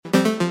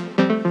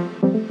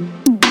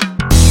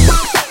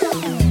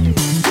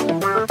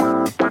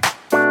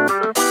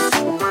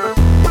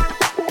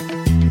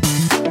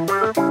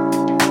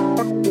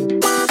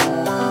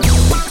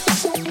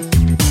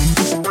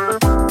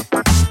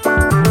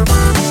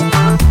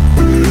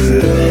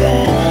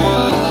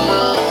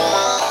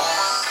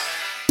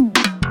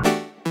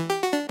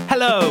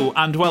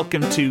and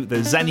welcome to the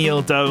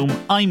Zennial Dome.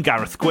 I'm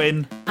Gareth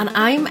Gwynn. And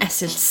I'm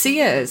Essel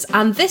Sears,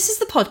 and this is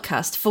the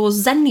podcast for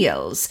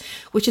Zennials,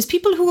 which is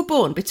people who were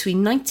born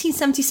between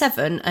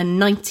 1977 and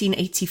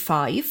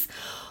 1985.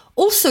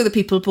 Also the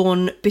people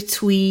born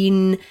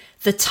between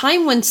the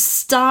time when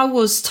Star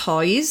Wars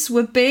toys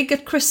were big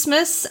at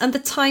Christmas and the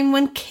time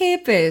when Care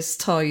Bears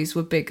toys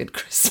were big at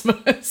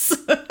Christmas.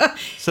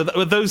 So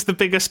were those the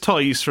biggest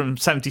toys from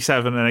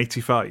 77 and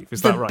 85?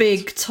 Is that right? The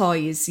big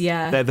toys,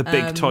 yeah. They're the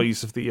big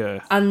toys of the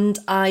year. And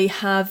I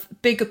have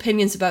big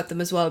opinions about them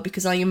as well,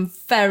 because I am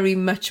very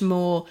much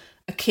more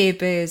a Care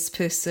Bears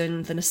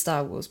person than a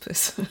Star Wars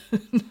person.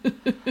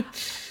 Do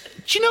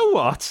you know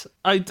what?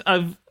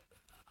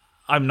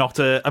 I'm not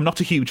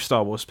a huge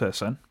Star Wars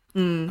person.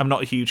 I'm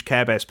not a huge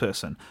Care Bears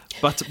person.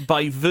 But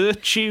by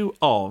virtue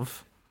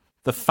of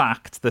the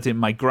fact that in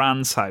my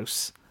grand's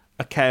house,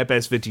 a Care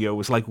Bears video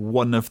was like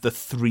one of the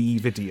 3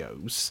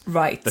 videos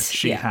that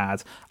she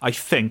had, I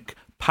think,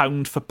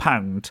 pound for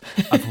pound,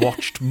 I've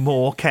watched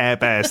more Care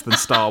Bears than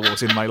Star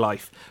Wars in my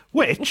life.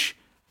 Which,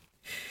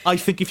 I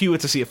think if you were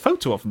to see a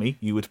photo of me,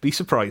 you would be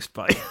surprised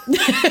by.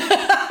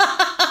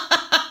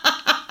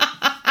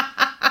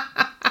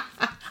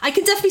 I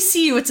can definitely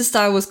see you at a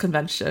Star Wars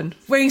convention,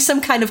 wearing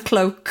some kind of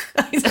cloak.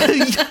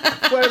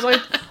 Whereas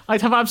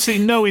I'd have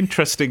absolutely no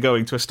interest in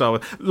going to a Star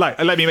Wars... Like,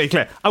 let me make it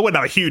clear, I wouldn't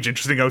have a huge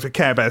interest in going to a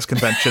Care Bears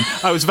convention.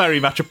 I was very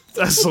much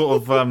a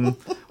sort of...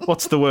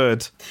 what's the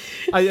word?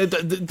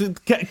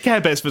 Care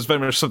Bears was very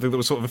much something that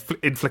was sort of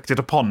inflicted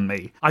upon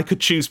me. I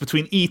could choose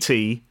between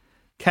E.T.,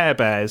 Care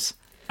Bears,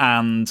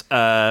 and...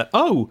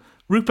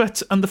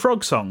 Rupert and the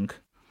Frog Song,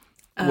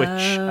 which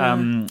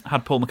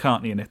had Paul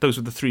McCartney in it. Those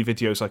were the 3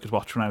 videos I could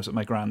watch when I was at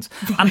my grand's.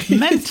 And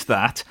meant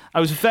that I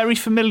was very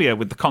familiar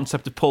with the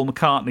concept of Paul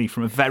McCartney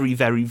from a very,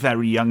 very,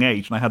 very young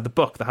age. And I had the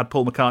book that had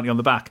Paul McCartney on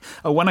the back.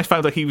 And when I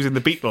found out he was in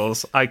the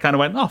Beatles, I kind of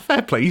went, oh,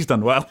 fair play, he's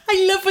done well.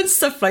 I love when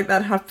stuff like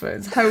that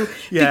happens.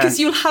 Because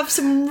you'll have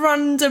some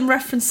random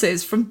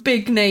references from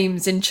big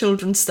names in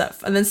children's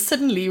stuff. And then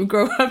suddenly you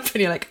grow up and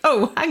you're like,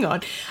 oh, hang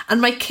on.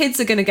 And my kids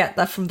are going to get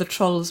that from the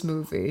Trolls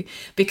movie.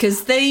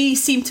 Because they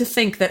seem to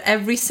think that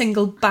every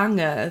single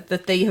banger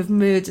that they have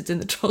murdered in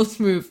the Trolls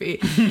movie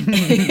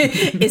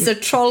is a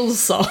troll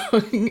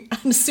song,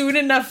 and soon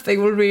enough they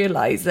will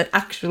realise that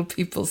actual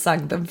people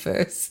sang them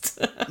first.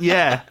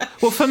 Yeah.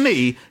 Well, for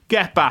me,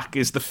 Get Back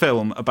is the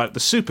film about the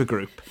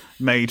supergroup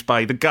made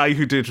by the guy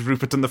who did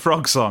Rupert and the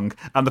Frog Song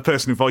and the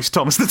person who voiced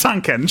Thomas the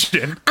Tank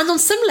Engine. And on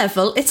some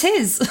level, it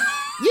is.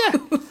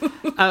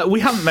 Yeah. We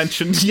haven't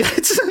mentioned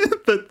yet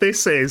that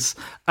this is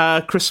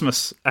a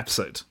Christmas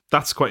episode.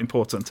 That's quite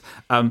important.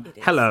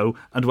 Hello,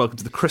 and welcome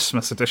to the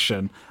Christmas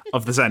edition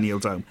of the Zennial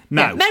Dome.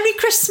 Now, Merry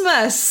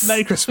Christmas!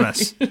 Merry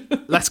Christmas.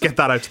 Let's get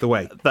that out of the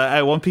way.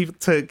 I want people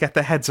to get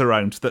their heads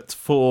around that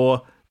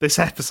for this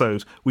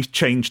episode, we've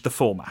changed the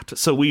format.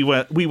 So we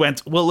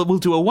went, well, we'll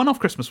do a one-off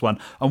Christmas one,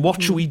 and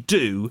what should we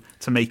do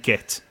to make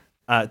it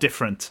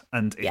different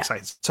and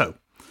exciting? So,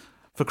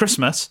 for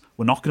Christmas,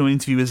 we're not going to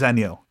interview a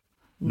Zennial.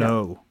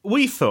 No.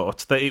 We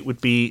thought that it would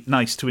be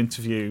nice to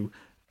interview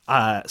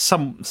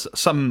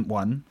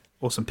someone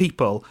or some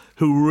people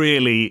who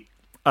really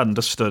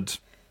understood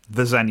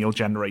the Zennial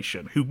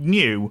generation, who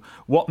knew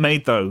what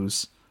made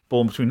those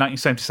born between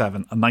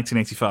 1977 and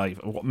 1985,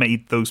 and what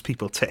made those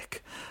people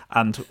tick.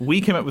 And we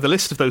came up with a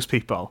list of those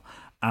people,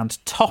 and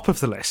top of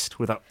the list,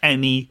 without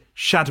any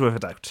shadow of a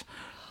doubt,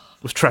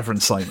 was Trevor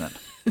and Simon.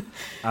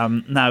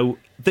 Now,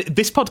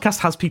 this podcast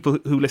has people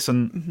who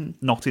listen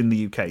not in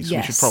the UK, so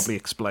we should probably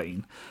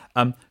explain.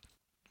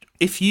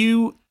 If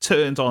you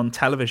turned on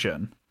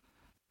television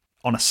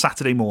on a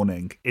Saturday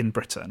morning in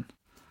Britain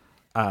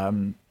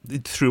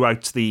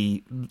throughout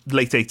the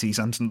late 80s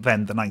and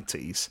then the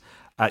 90s,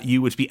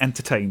 you would be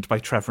entertained by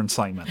Trevor and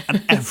Simon,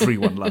 and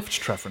everyone loved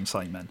Trevor and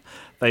Simon.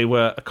 They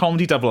were a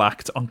comedy double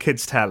act on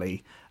kids'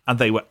 telly, and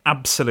they were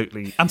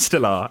absolutely, and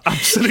still are,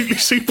 absolutely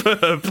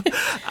superb.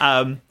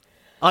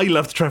 I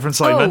loved Trevor and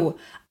Simon.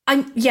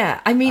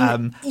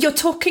 You're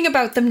talking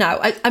about them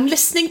now. I'm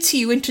listening to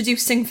you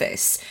introducing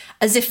this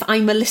as if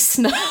I'm a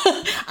listener,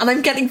 and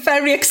I'm getting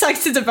very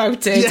excited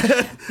about it.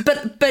 Yeah.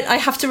 But I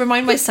have to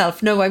remind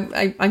myself, no,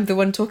 I'm the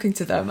one talking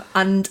to them,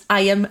 and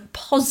I am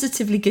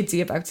positively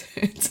giddy about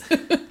it.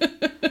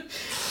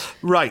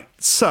 Right,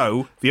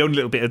 so the only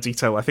little bit of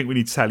detail I think we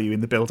need to tell you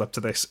in the build-up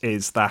to this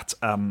is that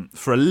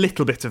for a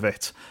little bit of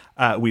it,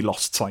 we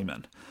lost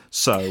Simon.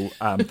 So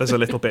there's a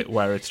little bit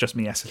where it's just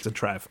me, Essex, and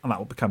Trev, and that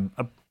will become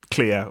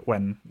clear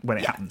when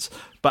it happens.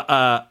 But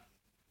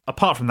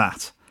apart from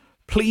that,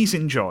 please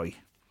enjoy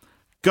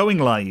Going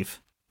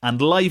Live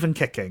and Live and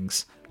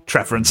Kickings,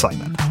 Trevor and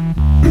Simon.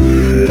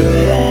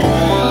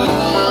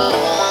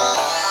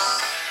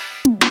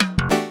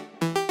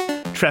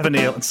 Trevor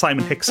Neal and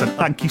Simon Hickson,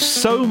 thank you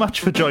so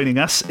much for joining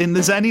us in the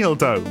Zennial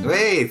Dome.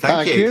 Hey,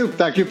 thank you.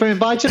 Thank you for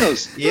inviting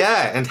us.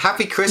 Yeah, and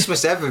happy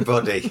Christmas,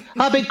 everybody.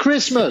 Happy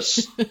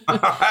Christmas. All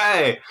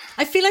right.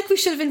 I feel like we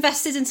should have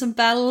invested in some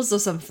bells or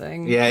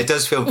something. Yeah, it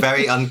does feel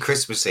very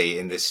un-Christmassy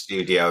in this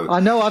studio. I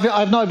know,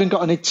 I've not even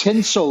got any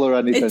tinsel or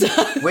anything.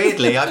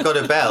 Weirdly, I've got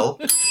a bell.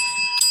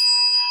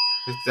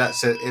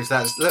 If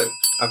that's look,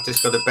 I've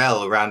just got a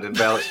bell, a random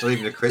bell. It's not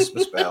even a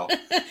Christmas bell,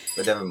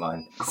 but never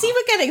mind. See,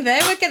 we're getting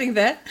there. We're getting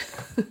there.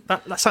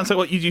 That sounds like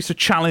what you'd use to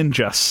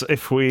challenge us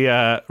if we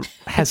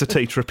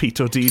hesitate, repeat,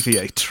 or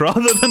deviate,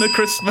 rather than a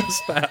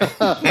Christmas bell.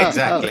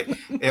 Exactly.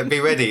 It'll be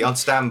ready on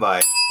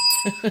standby.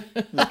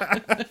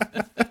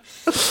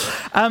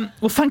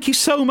 Well, thank you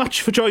so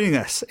much for joining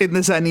us in the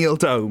Zennial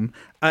Dome.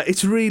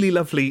 It's really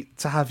lovely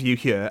to have you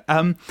here.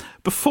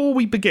 Before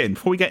we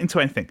get into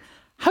anything,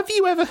 have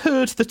you ever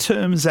heard the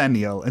term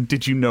Zennial, and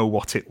did you know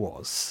what it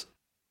was?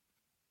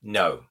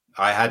 No,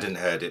 I hadn't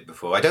heard it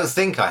before. I don't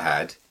think I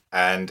had,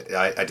 and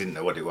I didn't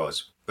know what it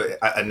was. But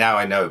and now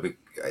I know.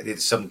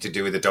 It's something to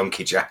do with a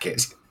donkey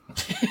jacket.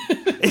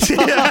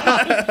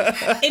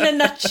 In a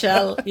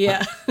nutshell,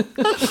 yeah.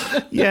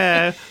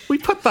 Yeah, we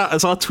put that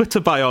as our Twitter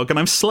biog, and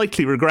I'm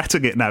slightly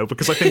regretting it now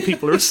because I think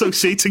people are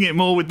associating it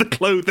more with the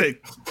clothing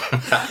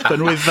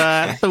than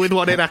with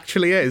what it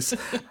actually is.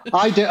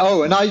 I did.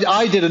 Oh, and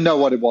I didn't know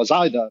what it was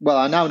either. Well,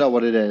 I now know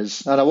what it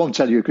is, and I won't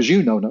tell you because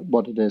you know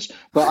what it is.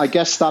 But I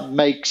guess that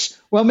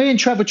makes me and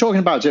Trevor talking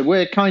about it.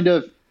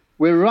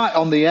 We're right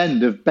on the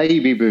end of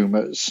baby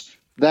boomers.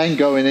 Then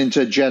going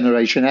into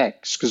Generation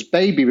X, because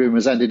baby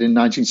boomers ended in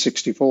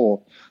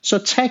 1964. So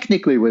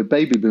technically we're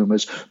baby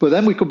boomers, but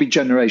then we could be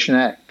Generation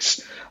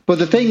X. But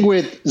the thing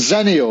with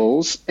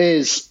Zennials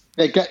is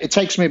it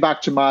takes me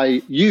back to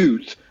my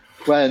youth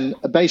when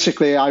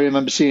basically I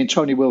remember seeing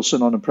Tony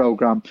Wilson on a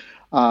program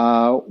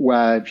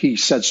where he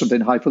said something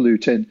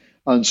highfalutin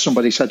and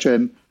somebody said to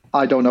him,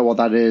 I don't know what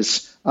that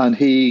is. And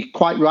he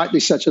quite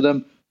rightly said to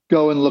them,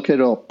 go and look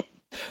it up.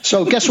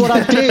 So guess what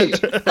I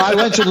did? I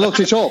went and looked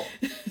it up.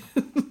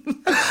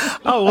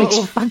 Oh,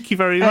 well, thank you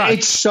very much.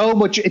 It's so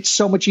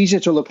much easier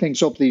to look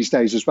things up these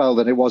days as well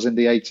than it was in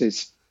the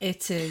 80s.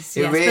 It is.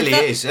 It yes. really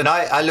is. And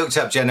I looked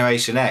up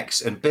Generation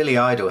X, and Billy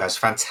Idol has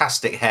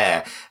fantastic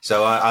hair.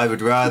 So I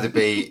would rather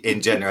be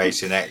in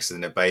Generation X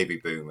than a baby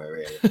boomer,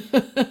 really.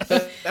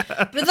 But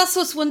that's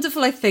what's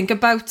wonderful, I think,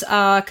 about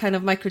our kind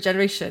of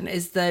microgeneration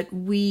is that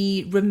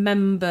we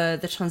remember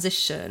the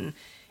transition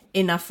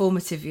in our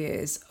formative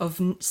years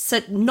of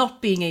not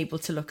being able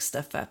to look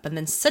stuff up, and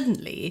then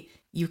suddenly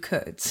you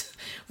could,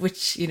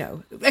 which,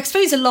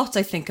 explains a lot,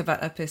 I think,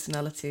 about our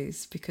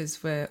personalities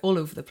because we're all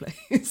over the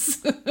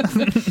place.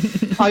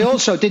 I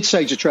also did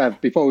say to Trev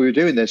before we were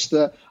doing this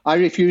that I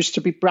refuse to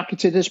be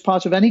bracketed as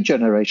part of any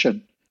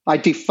generation. I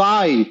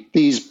defy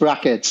these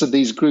brackets and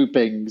these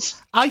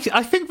groupings. I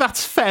think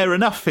that's fair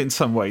enough in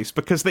some ways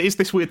because there is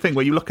this weird thing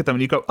where you look at them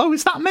and you go, oh,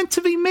 is that meant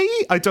to be me?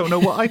 I don't know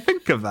what I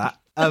think of that.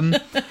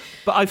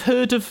 But I've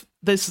heard of,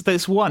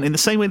 there's one, in the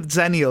same way that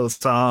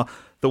Zennials are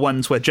the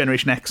ones where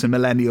Generation X and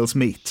Millennials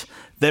meet,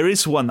 there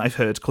is one I've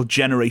heard called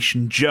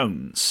Generation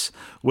Jones,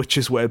 which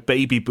is where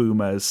baby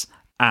boomers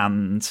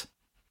and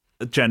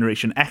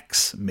Generation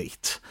X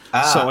meet.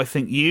 So I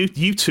think you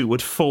two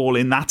would fall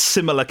in that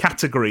similar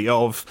category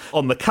of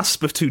on the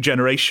cusp of two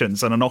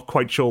generations and are not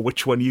quite sure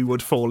which one you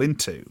would fall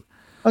into.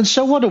 And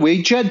so what are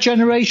we?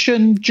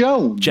 Generation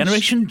Jones?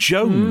 Generation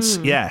Jones,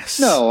 yes.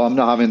 No, I'm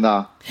not having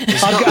that.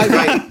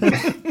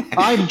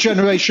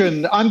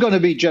 I'm going to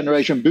be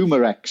Generation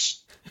Boomer X.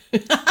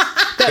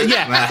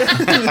 Yeah.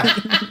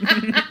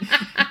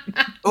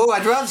 Oh,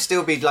 I'd rather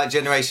still be like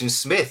Generation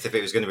Smith if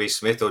it was going to be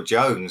Smith or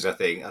Jones. I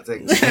think.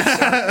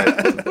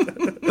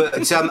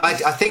 But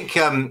I think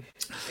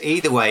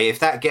either way, if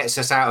that gets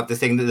us out of the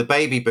thing that the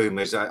baby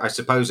boomers, I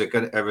suppose,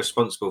 are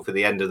responsible for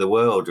the end of the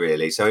world,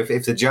 really. So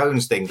if the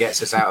Jones thing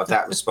gets us out of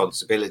that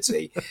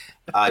responsibility,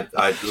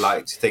 I'd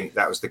like to think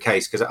that was the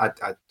case because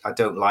I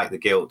don't like the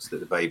guilt that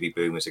the baby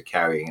boomers are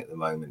carrying at the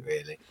moment,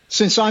 really.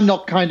 Since I'm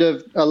not kind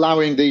of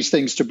allowing these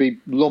things to be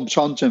lumped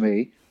onto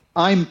me,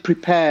 I'm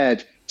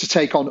prepared to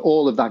take on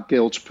all of that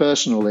guilt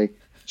personally.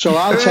 So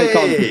I'll take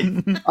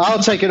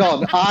it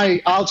on.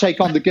 I'll take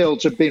on the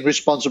guilt of being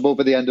responsible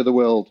for the end of the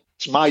world.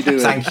 It's my doing.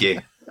 Thank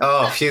you.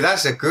 Oh, phew,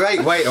 that's a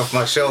great weight off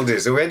my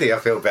shoulders already. I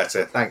feel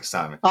better. Thanks,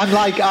 Simon. I'm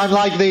like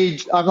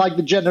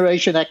the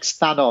Generation X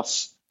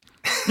Thanos.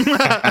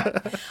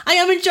 I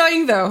am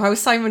enjoying though how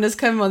Simon has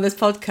come on this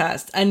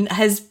podcast and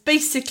has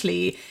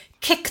basically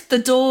kicked the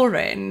door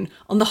in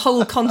on the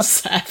whole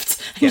concept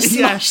and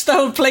smashed the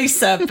whole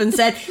place up and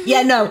said,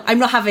 yeah, no, I'm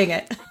not having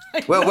it.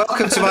 Well,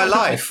 welcome to my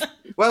life.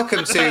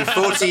 Welcome to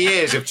 40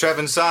 years of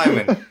Trevor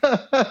Simon.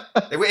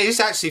 It is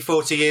actually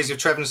 40 years of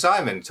Trevor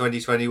Simon,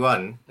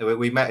 2021.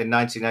 We met in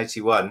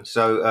 1981.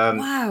 So,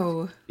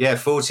 wow. Yeah,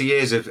 40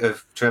 years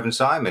of Trevor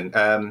Simon.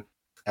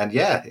 And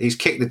yeah, he's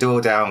kicked the door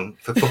down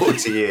for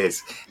 40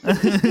 years.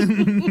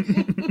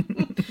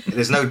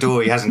 There's no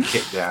door he hasn't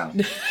kicked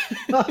down.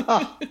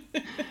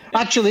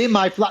 Actually, in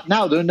my flat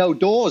now, there are no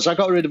doors. I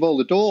got rid of all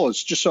the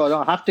doors just so I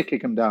don't have to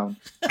kick them down.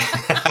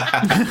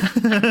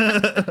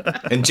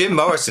 And Jim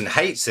Morrison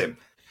hates him.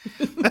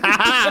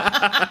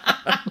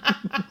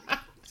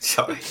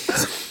 Sorry.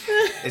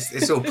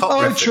 It's all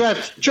pop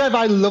reference. Trev,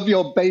 I love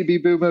your baby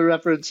boomer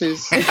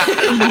references.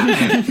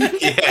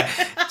 Yeah,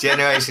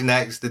 Generation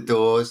X, the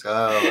Doors.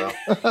 Oh,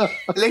 well.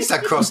 At least I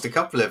crossed a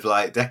couple of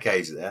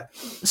decades there.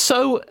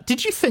 So,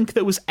 did you think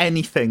there was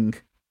anything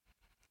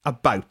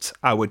about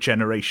our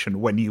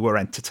generation when you were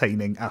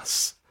entertaining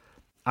us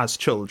as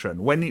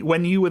children?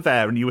 When you were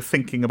there and you were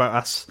thinking about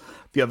us,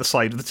 the other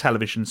side of the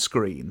television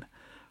screen,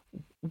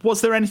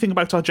 was there anything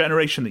about our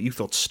generation that you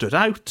thought stood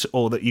out,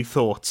 or that you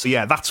thought,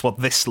 yeah, that's what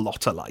this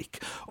lot are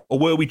like? Or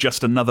were we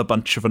just another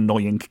bunch of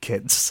annoying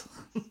kids?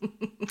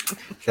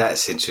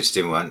 That's an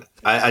interesting one.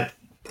 I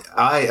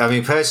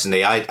mean,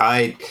 personally,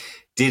 I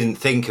didn't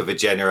think of a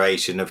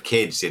generation of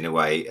kids in a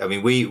way. I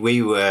mean,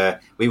 we were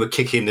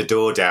kicking the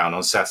door down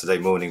on Saturday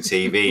morning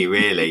TV.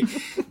 Really,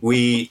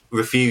 we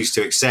refused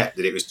to accept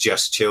that it was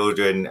just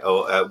children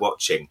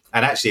watching,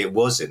 and actually, it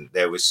wasn't.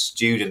 There were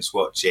students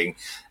watching.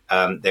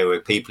 There were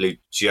people who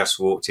just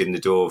walked in the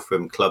door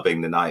from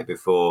clubbing the night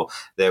before.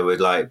 There were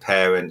like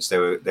parents.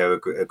 There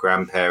were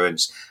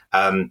grandparents.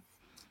 And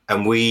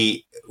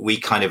we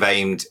kind of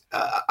aimed.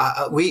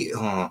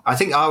 I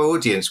think our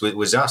audience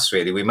was us,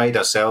 really. We made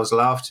ourselves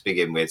laugh to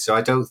begin with. So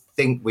I don't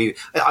think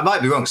I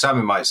might be wrong.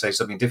 Simon might say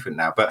something different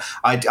now, but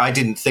I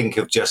didn't think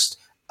of just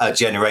a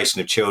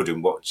generation of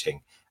children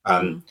watching.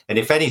 And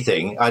if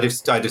anything, I'd have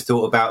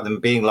thought about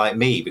them being like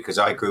me, because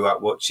I grew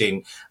up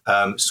watching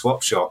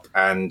Swap Shop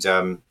and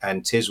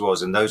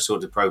Tiswas and those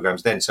sort of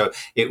programs then. So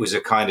it was a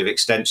kind of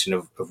extension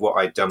of what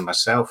I'd done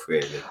myself,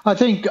 really. I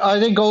think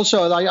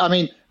also,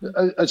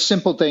 a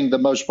simple thing that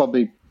most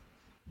probably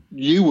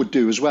you would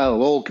do as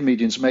well, all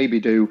comedians maybe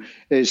do,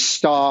 is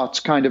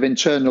start kind of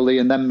internally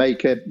and then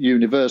make it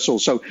universal.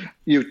 So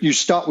you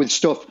start with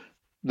stuff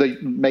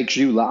that makes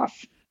you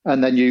laugh,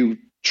 and then you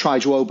try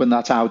to open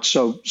that out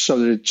so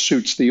that it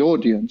suits the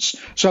audience.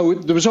 So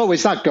there was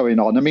always that going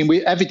on. I mean,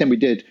 everything we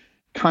did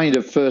kind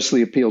of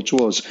firstly appealed to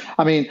us.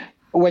 I mean,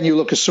 when you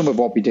look at some of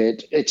what we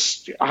did,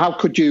 it's how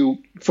could you,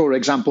 for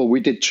example, we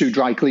did 2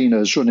 dry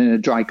cleaners running a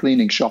dry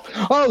cleaning shop.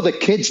 Oh, the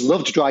kids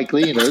loved dry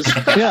cleaners.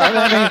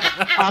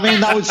 I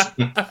mean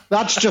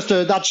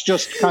that's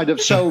just kind of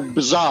so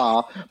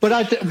bizarre.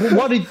 But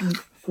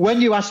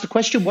when you asked the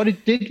question, what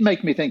it did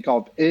make me think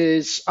of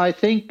is, I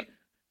think,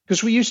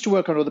 because we used to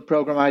work on other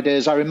program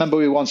ideas. I remember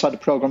we once had a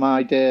program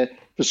idea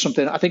for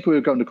something. I think we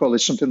were going to call it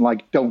something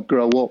like "Don't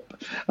Grow Up,"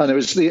 and it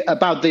was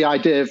about the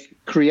idea of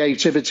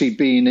creativity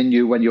being in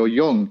you when you're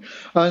young.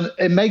 And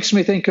it makes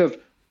me think of,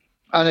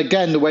 and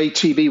again, the way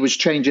TV was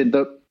changing.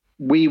 That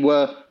we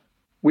were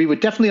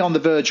definitely on the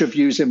verge of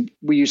using.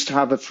 We used to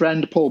have a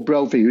friend, Paul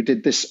Brovey, who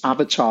did this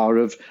avatar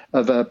of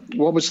a,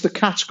 what was the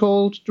cat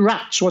called?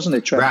 Rats, wasn't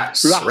it, Trevor?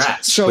 Rats.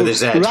 So with a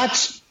Z.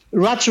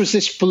 Rats was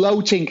this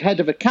floating head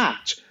of a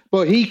cat.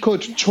 But he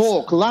could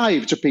talk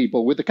live to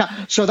people with the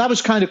cat. So that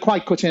was kind of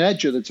quite cutting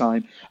edge at the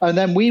time. And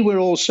then we were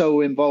also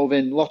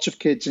involving lots of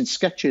kids in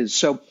sketches.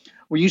 So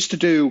we used to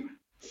do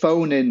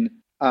phone-in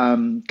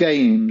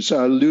games,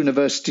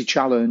 Looniversity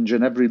Challenge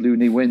and Every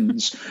Looney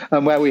Wins,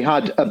 and where we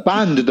had a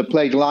band that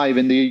played live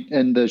in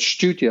the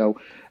studio.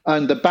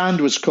 And the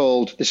band was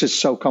called, this is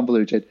so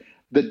convoluted,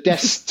 the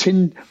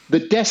Destined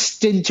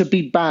to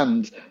Be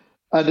Band.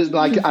 And it's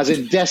like, as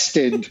in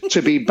destined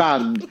to be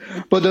banned.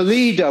 But the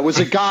leader was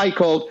a guy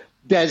called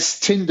Des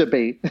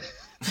Tinderby.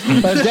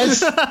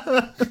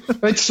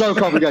 It's so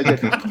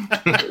complicated.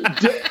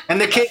 And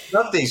the kids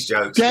love these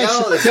jokes.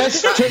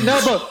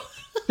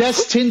 Des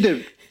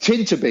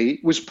Tinderby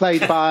was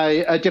played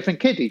by a different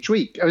kid each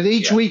week. I mean,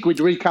 each week we'd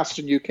recast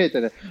a new kid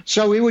in it.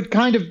 So it would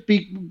kind of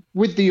be,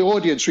 with the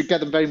audience, we'd get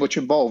them very much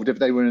involved if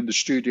they were in the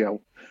studio.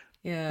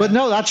 Yeah. But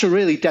no, that's a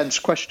really dense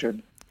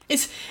question.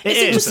 It's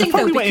interesting,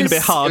 probably though, went in a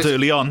bit hard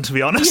early on, to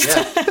be honest.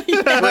 Yeah.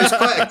 Well,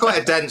 it's quite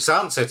a dense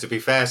answer, to be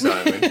fair,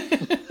 Simon. But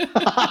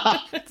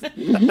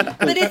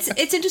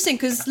it's interesting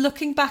because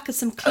looking back at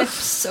some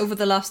clips over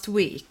the last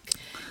week,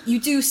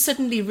 you do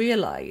suddenly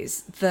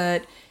realise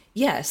that,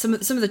 yeah, some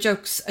of the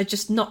jokes are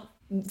just not,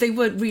 they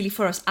weren't really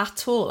for us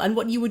at all. And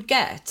what you would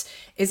get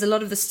is a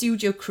lot of the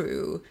studio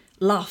crew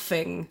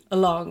laughing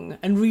along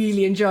and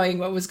really enjoying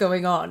what was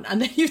going on.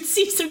 And then you'd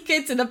see some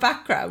kids in the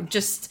background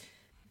just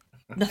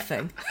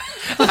nothing.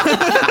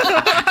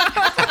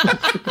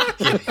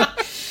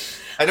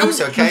 And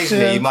also,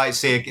 occasionally, you might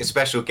see a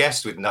special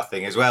guest with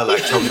nothing as well,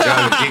 like Tom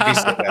Jones. He'd be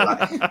sitting there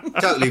like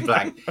totally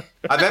blank.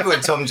 I remember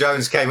when Tom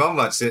Jones came on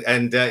once,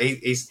 and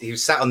he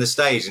was sat on the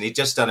stage, and he'd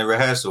just done a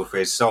rehearsal for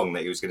his song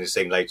that he was going to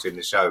sing later in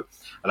the show.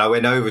 And I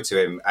went over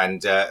to him,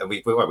 and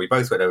we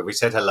both went over. We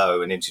said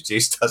hello and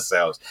introduced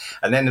ourselves.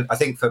 And then I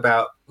think for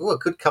about a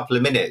good couple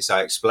of minutes,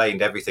 I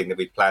explained everything that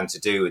we'd planned to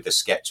do with the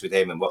sketch with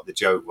him and what the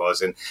joke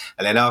was. And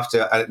then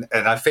after,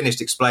 and I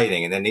finished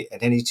explaining, and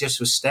then he just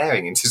was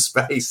staring into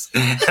space.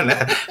 And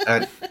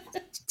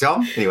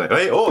Tom, and he went,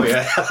 oh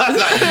yeah, and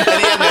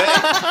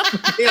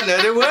he hadn't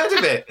heard a word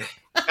of it.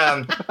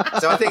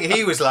 So I think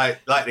he was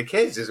like the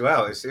kids as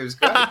well. It was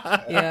great.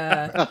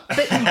 Yeah,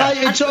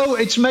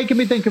 it's making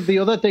me think of the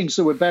other things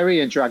that were very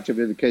interactive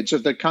with the kids.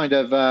 Of the kind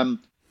of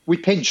we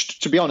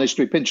pinched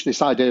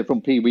this idea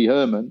from Pee Wee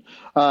Herman.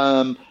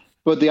 But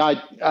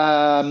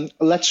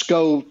Let's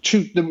Go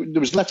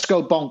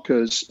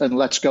Bonkers and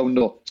Let's Go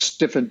Nuts,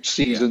 different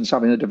seasons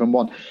having a different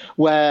one,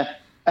 where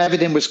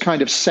everything was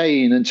kind of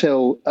sane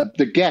until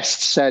the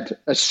guest said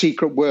a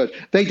secret word.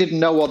 They didn't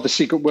know what the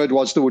secret word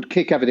was that would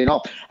kick everything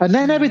off. And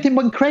then everything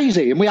went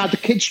crazy. And we had the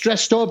kids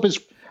dressed up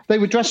they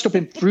were dressed up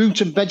in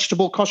fruit and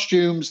vegetable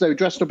costumes. They were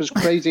dressed up as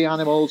crazy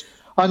animals.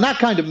 And that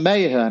kind of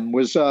mayhem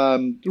was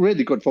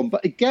really good fun.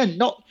 But again,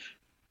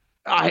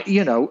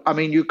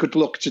 you could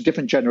look to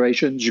different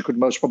generations. You could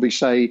most probably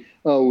say,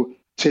 oh,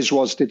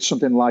 Tiswas did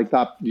something like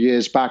that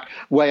years back.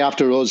 Way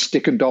after us,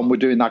 Dick and Don were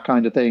doing that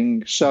kind of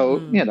thing. So,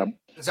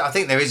 So I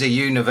think there is a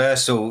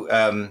universal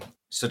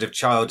sort of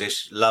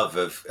childish love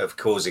of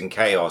causing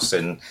chaos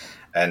and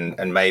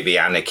maybe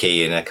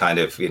anarchy in a kind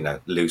of,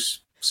 loose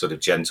sort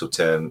of gentle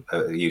term,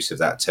 use of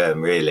that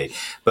term, really.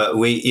 But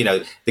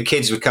the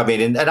kids would come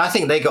in and I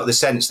think they got the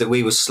sense that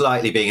we were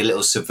slightly being a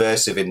little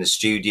subversive in the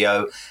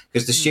studio,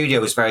 because the studio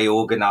was very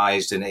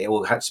organised and it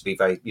all had to be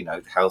very,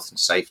 health and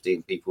safety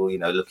and people,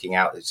 looking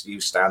out as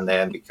you stand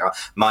there and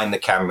mind the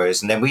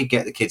cameras. And then we'd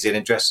get the kids in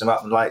and dress them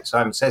up and, like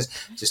Simon says,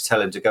 just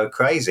tell them to go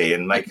crazy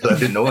and make a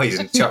load of noise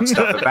and chuck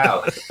stuff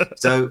about.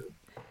 So,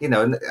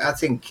 and I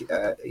think,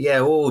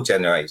 all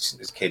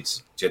generations of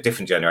kids,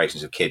 different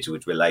generations of kids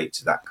would relate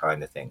to that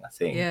kind of thing, I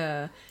think.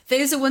 Yeah.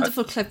 There's a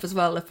wonderful clip as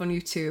well up on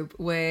YouTube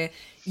where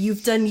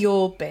you've done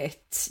your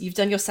bit, you've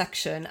done your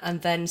section,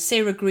 and then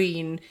Sarah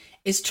Green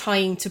is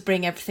trying to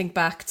bring everything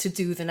back to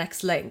do the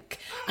next link.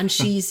 And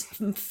she's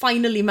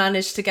finally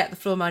managed to get the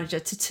floor manager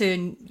to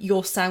turn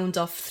your sound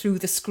off through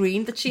the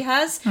screen that she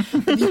has.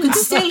 But you can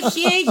still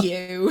hear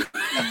you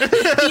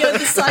the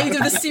other side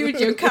of the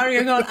studio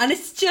carrying on. And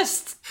it's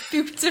just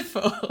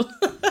beautiful.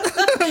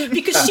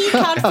 Because she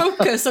can't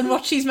focus on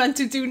what she's meant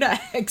to do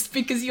next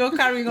because you're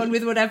carrying on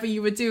with whatever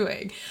you were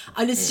doing.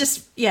 And it's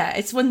just,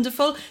 it's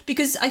wonderful,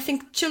 because I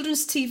think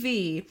children's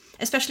TV,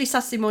 especially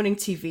Saturday morning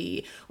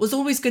TV, was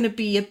always going to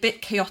be a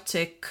bit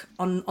chaotic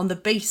on the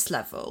base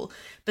level.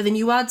 But then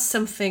you add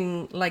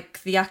something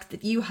like the act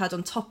that you had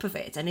on top of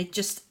it and it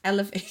just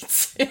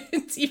elevates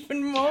it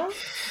even more.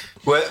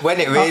 Well, when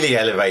it really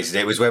elevated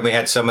it was when we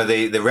had some of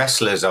the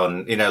wrestlers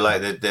on,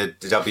 like the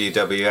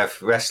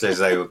WWF wrestlers.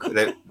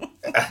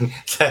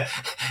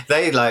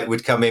 They like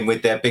would come in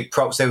with their big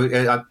props. It was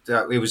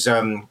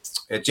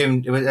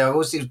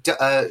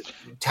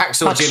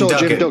Hacksaw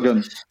Jim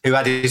Duggan, who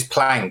had his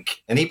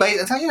plank, and he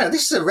basically,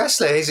 this is a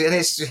wrestler, and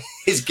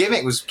his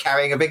gimmick was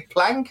carrying a big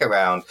plank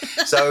around.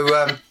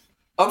 So.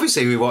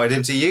 Obviously, we wanted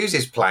him to use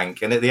his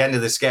plank, and at the end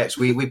of the sketch,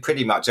 we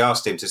pretty much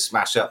asked him to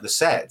smash up the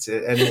set,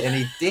 and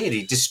he did.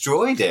 He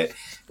destroyed it.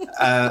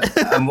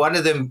 And one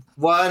of the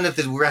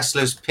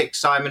wrestlers picked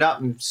Simon up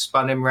and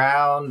spun him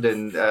round,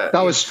 and that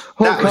was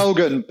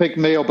Hogan picked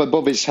me up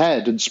above his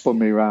head and spun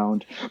me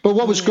round. But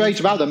what was great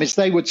about them is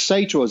they would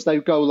say to us,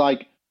 they'd go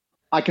like,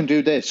 "I can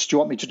do this. Do you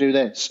want me to do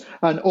this?"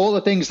 And all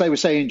the things they were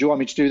saying, "Do you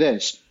want me to do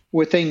this?"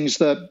 were things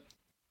that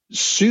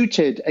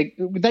suited.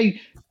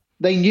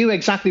 They knew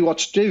exactly what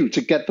to do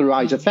to get the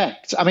right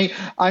effect. I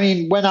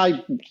mean, when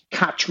I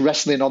catch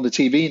wrestling on the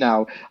TV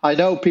now, I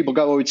know people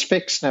go, "Oh, it's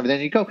fixed and everything."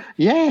 And you go,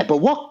 "Yeah, but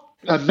what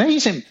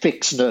amazing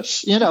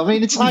fixedness!"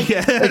 It's like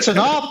it's an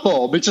art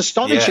form. It's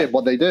astonishing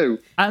what they do.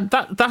 And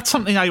that's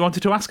something I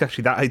wanted to ask,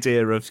 actually. That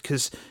idea of,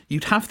 because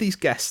you'd have these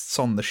guests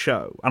on the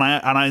show, and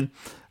I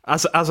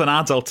as an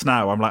adult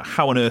now, I'm like,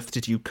 how on earth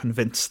did you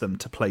convince them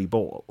to play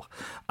ball?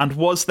 And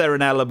was there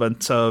an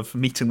element of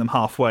meeting them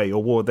halfway,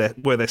 or were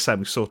there some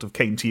who sort of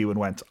came to you and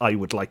went, "I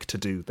would like to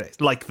do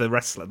this," like the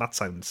wrestler? That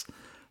sounds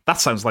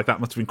like that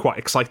must have been quite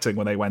exciting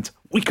when they went,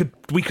 we could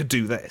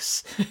do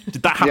this.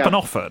 Did that happen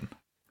often?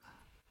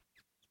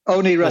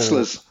 Only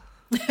wrestlers.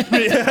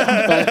 There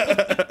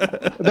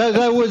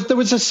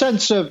was a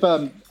sense of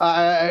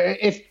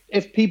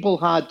if people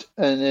had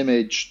an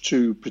image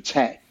to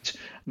protect,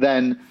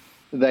 then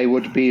they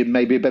would be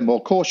maybe a bit more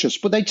cautious,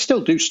 but they'd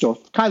still do stuff.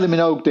 Kylie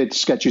Minogue did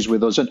sketches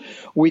with us, and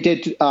we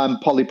did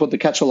Polly Put the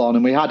Kettle On,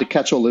 and we had a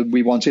kettle that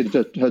we wanted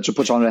her to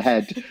put on her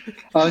head.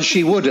 And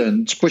she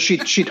wouldn't, but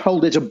she'd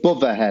hold it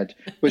above her head,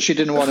 but she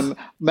didn't want to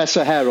mess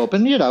her hair up.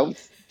 And,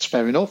 it's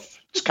fair enough.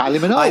 It's Kylie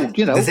Minogue,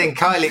 The thing,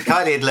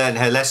 Kylie had learned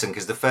her lesson,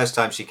 because the first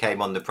time she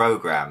came on the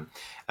programme,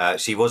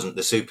 she wasn't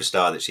the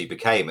superstar that she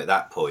became at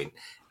that point.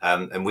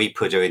 And we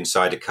put her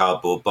inside a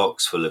cardboard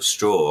box full of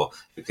straw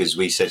because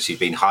we said she'd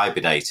been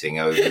hibernating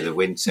over the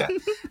winter.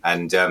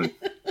 And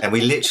we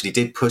literally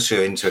did push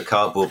her into a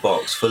cardboard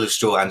box full of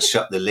straw and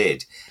shut the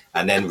lid,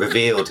 and then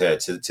revealed her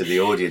to the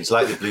audience,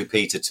 like the Blue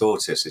Peter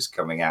tortoise is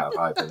coming out of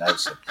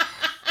hibernation.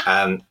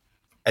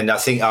 And I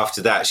think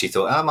after that, she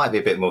thought, I might be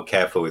a bit more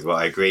careful with what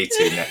I agree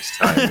to next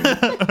time.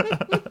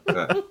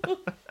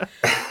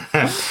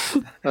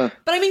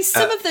 But I mean,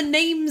 some of the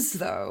names,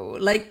 though,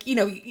 like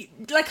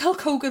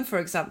Hulk Hogan, for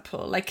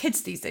example, like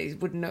kids these days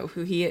wouldn't know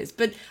who he is.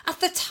 But at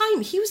the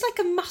time, he was like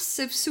a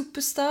massive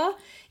superstar.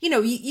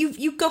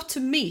 You got to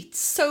meet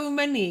so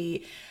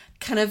many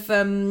kind of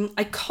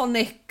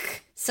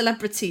iconic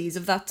celebrities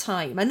of that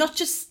time. And not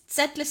just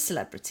Z-list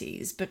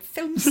celebrities, but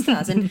film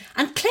stars and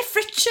Cliff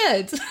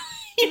Richard.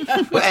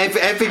 Well,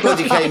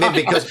 everybody came in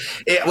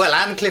because,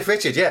 and Cliff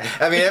Richard, yeah.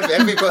 I mean,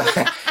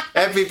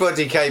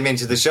 everybody came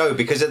into the show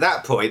because at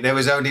that point there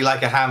was only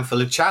like a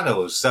handful of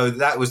channels. So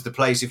that was the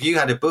place. If you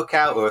had a book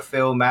out or a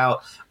film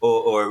out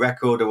or a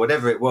record or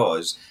whatever it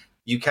was,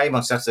 you came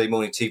on Saturday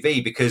morning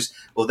TV because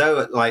although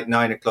at like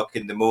 9 o'clock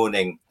in the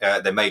morning,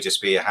 there may just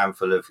be a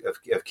handful of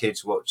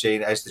kids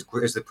watching, as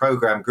the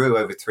program grew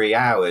over 3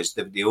 hours,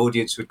 the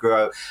audience would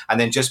grow. And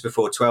then just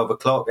before 12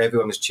 o'clock,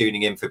 everyone was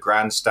tuning in for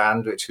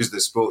Grandstand, which was the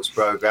sports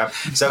program.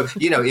 So,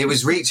 it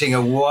was reaching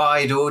a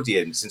wide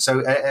audience. And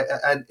so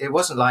and it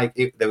wasn't like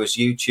there was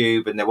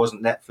YouTube and there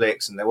wasn't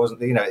Netflix and there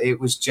wasn't, it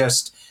was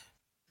just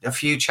a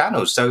few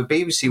channels. So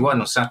BBC One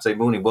on Saturday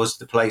morning was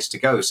the place to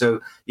go. So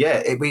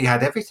we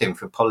had everything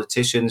from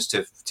politicians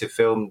to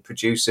film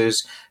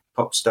producers,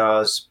 pop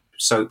stars,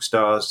 soap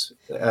stars,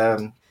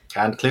 and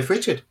Cliff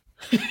Richard.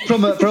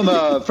 From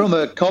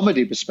a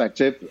comedy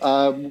perspective,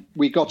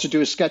 we got to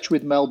do a sketch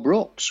with Mel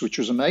Brooks, which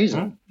was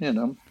amazing.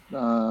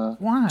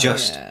 Wow.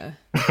 Just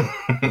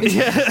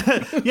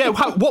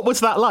What was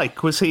that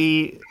like? Was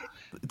he?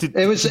 Did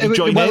he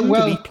join in?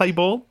 Did he play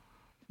ball?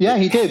 Yeah,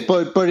 he did.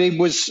 But it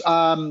was.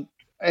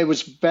 It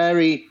was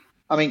very,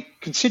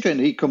 considering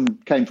he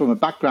came from a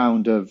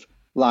background of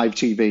live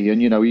TV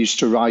and, he used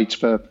to write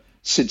for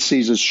Sid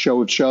Caesar's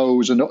Show of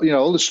Shows and,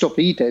 all the stuff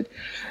he did.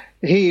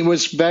 He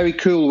was very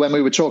cool when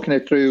we were talking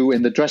it through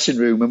in the dressing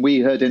room and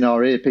we heard in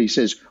our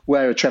earpieces,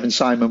 where are Trevor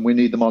Simon? We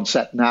need them on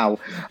set now.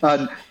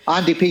 And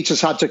Andy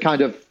Peters had to kind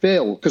of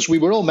fill because we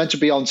were all meant to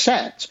be on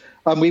set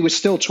and we were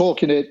still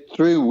talking it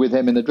through with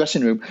him in the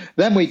dressing room.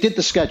 Then we did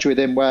the sketch with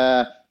him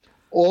where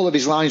all of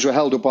his lines were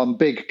held up on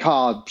big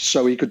cards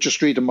so he could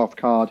just read them off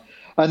card.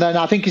 And then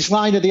I think his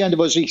line at the end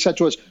he said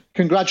to us,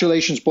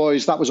 "Congratulations,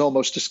 boys, that was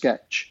almost a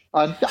sketch."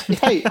 And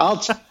hey,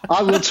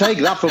 I will take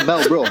that from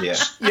Mel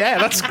Brooks. Yeah,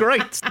 that's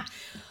great.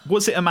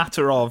 Was it a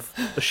matter of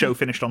the show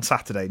finished on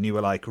Saturday and you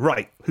were like,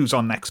 right, who's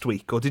on next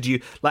week? Or did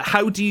you,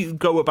 how do you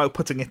go about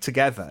putting it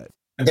together?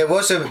 There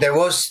was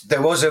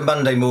a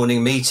Monday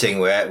morning meeting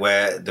where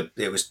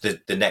it was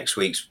the next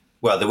week's.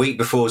 Well, the week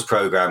before's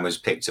programme was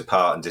picked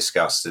apart and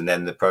discussed, and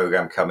then the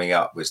programme coming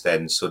up was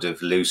then sort of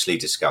loosely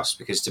discussed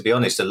because, to be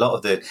honest, a lot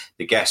of the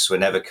guests were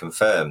never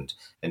confirmed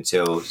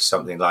until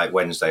something like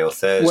Wednesday or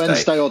Thursday.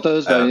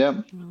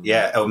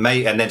 Yeah,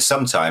 and then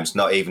sometimes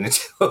not even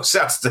until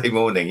Saturday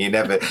morning. You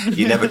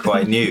never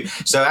quite knew.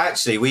 So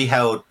actually,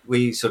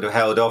 we sort of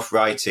held off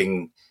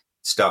writing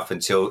stuff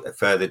until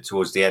further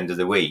towards the end of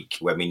the week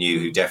when we knew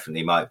who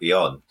definitely might be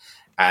on.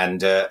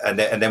 And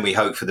then we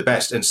hope for the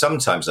best. And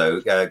sometimes,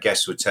 though,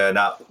 guests would turn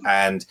up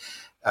and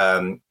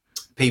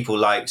people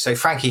like, say,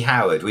 Frankie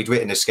Howard, we'd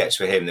written a sketch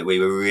for him that we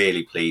were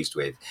really pleased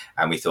with.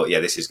 And we thought,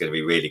 this is going to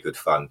be really good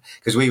fun.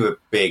 Because we were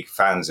big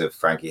fans of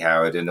Frankie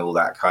Howard and all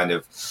that kind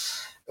of,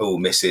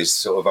 Mrs.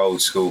 sort of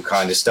old school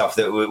kind of stuff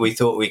that we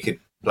thought we could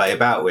play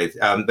about with.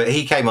 But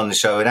he came on the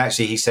show and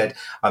actually he said,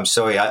 "I'm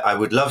sorry, I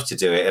would love to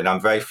do it. And I'm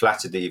very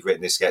flattered that you've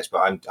written this sketch, but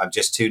I'm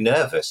just too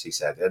nervous," he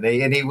said. And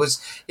he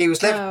was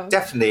left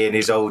definitely in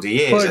his older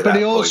years. But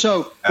he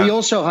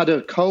also had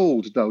a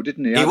cold though,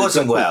 didn't he? He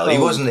wasn't well. He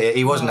wasn't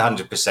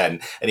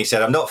 100%. And he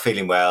said, "I'm not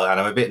feeling well and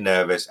I'm a bit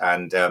nervous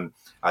and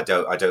I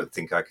don't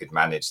think I could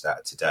manage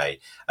that today."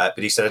 But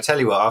he said, "I tell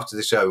you what, after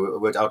the show,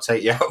 I'll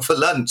take you out for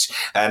lunch."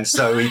 And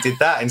so we did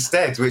that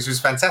instead, which was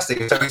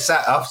fantastic. So we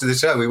sat after the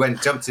show,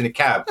 jumped in a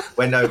cab,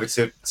 went over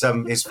to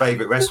his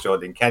favourite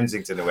restaurant in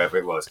Kensington or wherever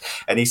it was.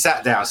 And he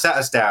sat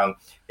us down.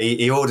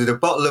 He ordered a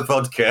bottle of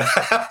vodka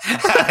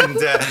and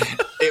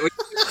it was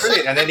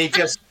brilliant. And then he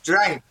just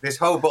drank this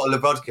whole bottle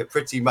of vodka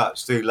pretty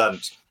much through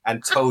lunch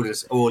and told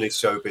us all his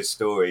showbiz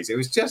stories. It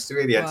was just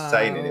really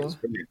entertaining. It was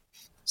brilliant.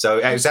 So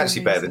it was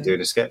actually better than doing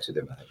a sketch with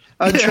him,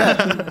 I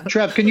think.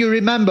 Trev, can you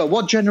remember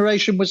what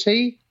generation was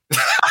he?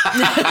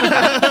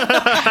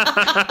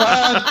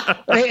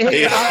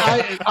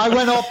 I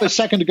went off a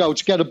second ago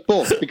to get a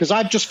book because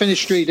I've just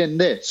finished reading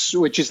this,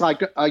 which is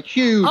like a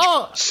huge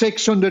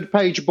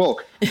 600-page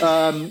book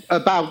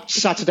about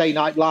Saturday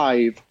Night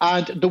Live.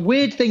 And the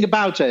weird thing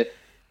about it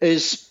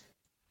is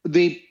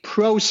the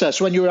process,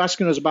 when you were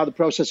asking us about the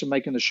process of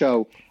making the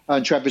show,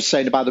 and Trevor's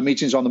saying about the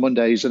meetings on the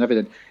Mondays and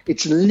everything,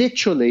 it's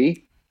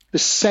literally the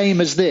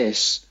same as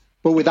this,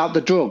 but without the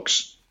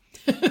drugs.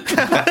 Do you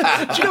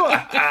know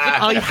what?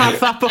 I have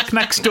that book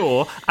next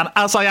door, and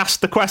as I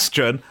asked the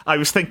question, I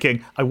was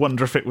thinking, I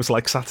wonder if it was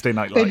like Saturday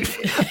Night Live.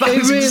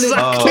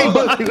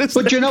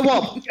 But you know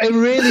what? It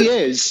really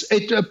is.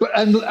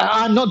 And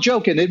I'm not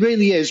joking. It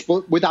really is,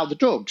 but without the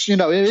drugs. It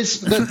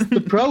is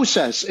the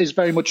process is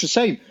very much the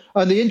same.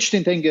 And the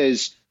interesting thing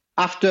is,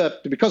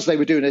 because they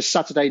were doing this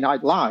Saturday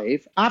Night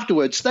Live,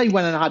 afterwards they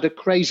went and had a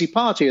crazy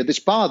party at this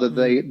bar that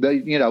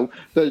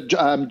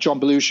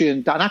John Belushi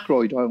and Dan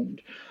Aykroyd owned.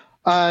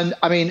 And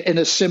I mean, in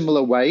a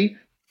similar way,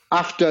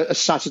 after a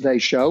Saturday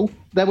show,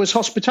 there was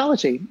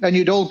hospitality, and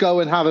you'd all go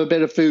and have a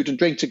bit of food and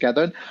drink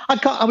together.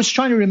 And I was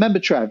trying to remember,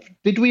 Trev,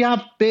 did we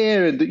have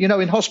beer? And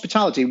in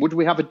hospitality, would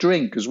we have a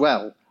drink as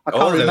well? I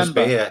can't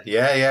remember. Beer.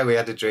 Yeah, we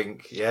had a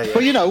drink. Yeah.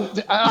 But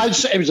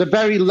it was a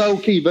very low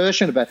key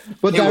version of it.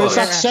 But there is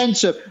that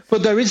sense of.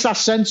 But there is that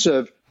sense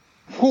of,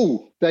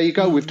 there you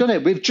go. We've done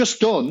it.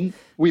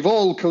 We've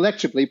all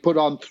collectively put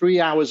on 3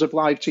 hours of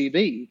live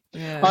TV.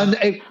 Yeah.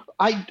 And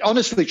I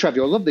honestly,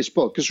 Trevor, I love this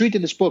book because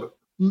reading this book,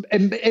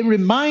 it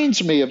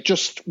reminds me of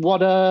just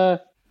what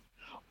a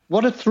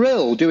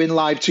thrill doing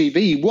live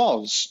TV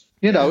was.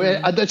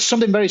 There's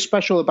something very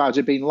special about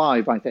it being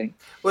live, I think.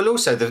 Well,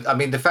 also,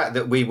 the fact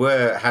that we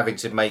were having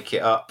to make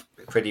it up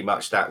pretty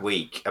much that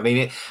week. I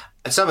mean,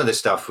 some of the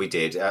stuff we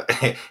did,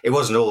 it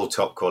wasn't all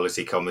top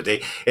quality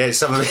comedy.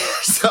 Some of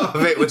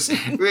it was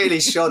really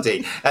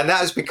shoddy. And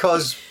that was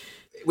because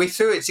we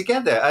threw it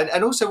together.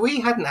 And also, we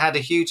hadn't had a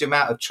huge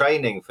amount of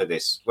training for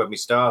this when we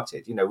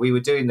started. We were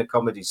doing the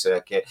comedy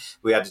circuit.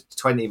 We had a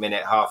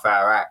 20-minute,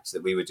 half-hour act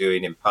that we were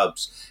doing in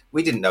pubs.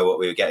 We didn't know what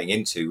we were getting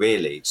into,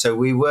 really. So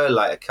we were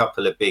like a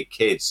couple of big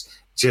kids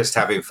just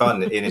having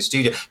fun in a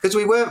studio, because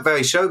we weren't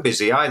very show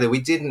busy either. We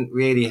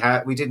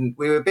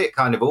were a bit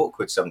kind of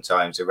awkward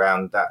sometimes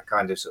around that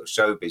kind of sort of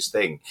showbiz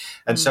thing.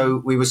 And so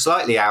we were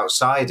slightly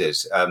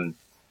outsiders in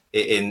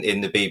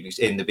the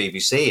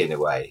BBC in a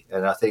way.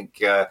 And I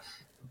think...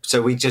 So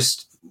we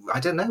just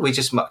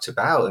mucked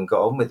about and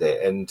got on with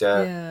it. And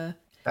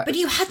but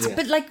you had to,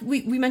 but like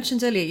we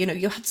mentioned earlier,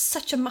 you had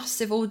such a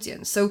massive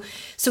audience.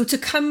 So to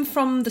come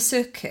from the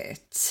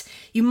circuit,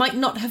 you might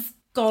not have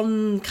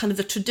gone kind of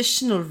the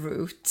traditional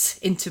route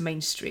into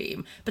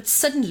mainstream, but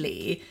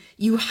suddenly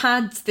you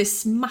had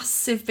this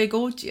massive big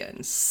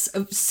audience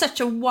of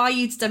such a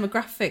wide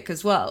demographic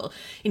as well.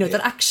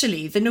 That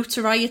actually the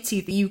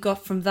notoriety that you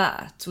got from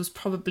that was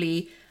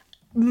probably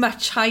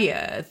much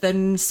higher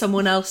than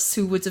someone else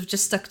who would have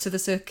just stuck to the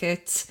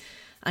circuit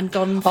and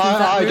gone through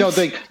that route. I don't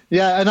think,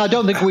 and I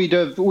don't think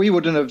we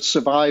wouldn't have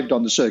survived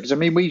on the circuit. I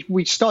mean,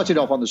 we started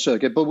off on the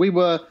circuit, but we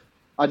were,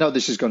 I know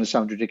this is going to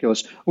sound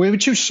ridiculous, we were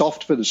too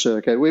soft for the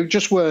circuit. We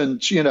just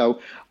weren't,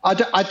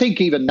 I think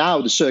even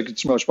now the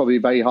circuit's most probably a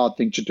very hard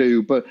thing to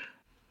do, but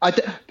I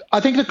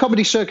think the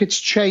comedy circuit's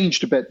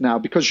changed a bit now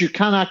because you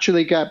can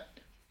actually get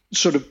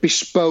sort of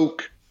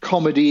bespoke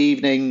comedy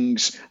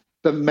evenings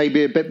that may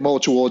be a bit more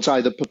towards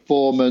either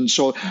performance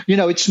or,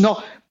 it's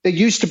not, there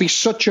used to be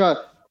such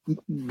a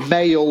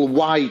male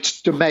white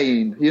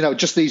domain,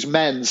 just these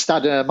men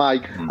standing at a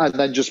mic and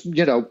then just,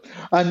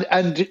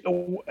 and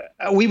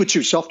we were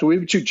too soft, we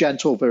were too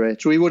gentle for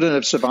it. We wouldn't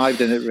have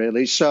survived in it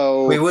really.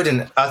 So we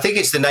wouldn't. I think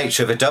it's the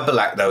nature of a double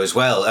act though as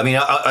well. I mean,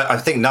 I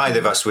think neither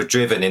of us were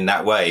driven in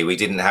that way. We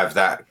didn't have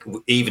that,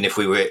 even if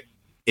we were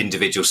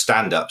individual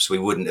stand-ups, we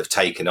wouldn't have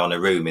taken on a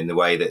room in the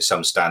way that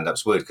some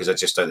stand-ups would, because I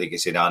just don't think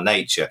it's in our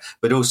nature.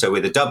 But also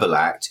with a double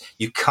act,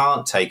 you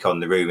can't take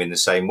on the room in the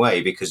same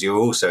way because you're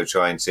also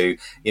trying to,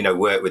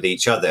 work with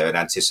each other and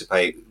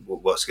anticipate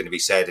what's going to be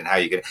said and how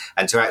you're going to,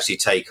 and to actually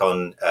take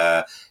on,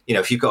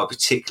 if you've got a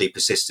particularly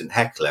persistent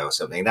heckler or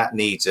something, that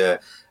needs a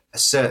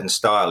certain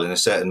style and a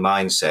certain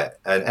mindset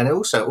and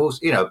also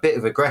a bit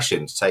of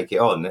aggression to take it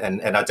on,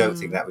 and I don't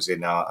think that was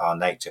in our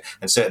nature,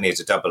 and certainly as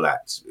a double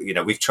act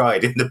we've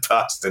tried in the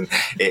past and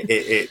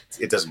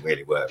it doesn't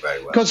really work very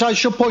well. Because I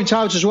should point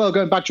out as well,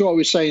 going back to what we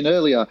were saying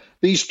earlier,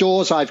 these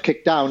doors I've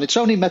kicked down, it's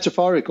only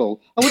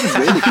metaphorical. I wouldn't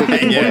really kick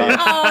it down.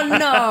 Oh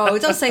no,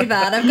 don't say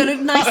that. I've got a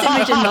nice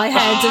image in my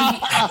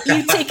head of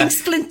you taking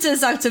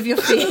splinters out of your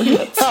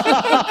feet.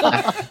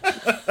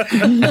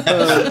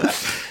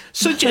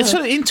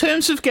 So in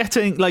terms of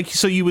getting,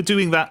 so you were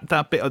doing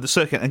that bit of the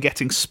circuit and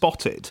getting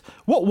spotted.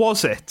 What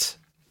was it?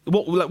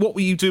 What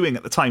were you doing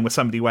at the time where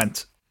somebody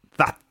went,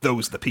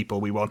 those are the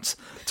people we want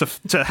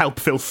to help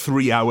fill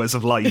 3 hours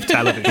of live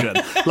television?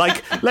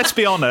 Let's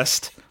be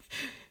honest,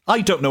 I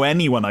don't know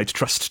anyone I'd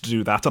trust to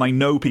do that, and I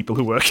know people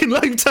who work in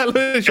live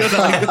television.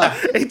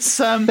 It's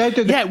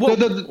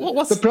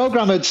the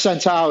programme had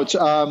sent out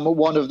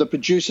one of the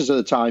producers at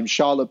the time,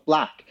 Charlotte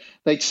Black.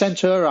 They'd sent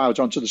her out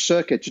onto the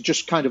circuit to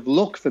just kind of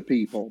look for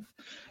people.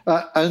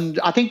 And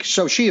I think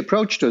so she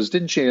approached us,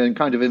 didn't she, and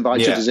kind of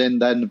invited us in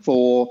then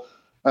for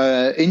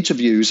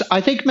interviews.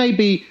 I think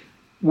maybe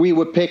we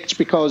were picked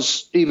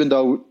because even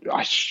though,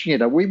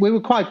 we were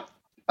quite,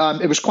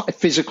 it was quite a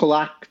physical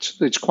act.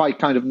 It's quite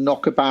kind of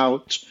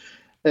knockabout.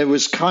 It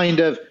was kind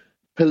of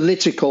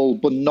political,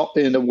 but not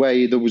in a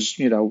way that was,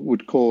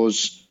 would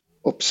cause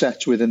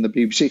upset within the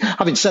BBC.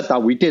 Having said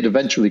that, we did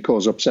eventually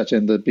cause upset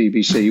in the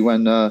BBC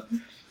when...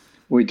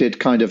 we did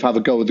kind of have a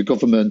go at the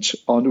government.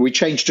 We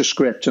changed the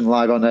script and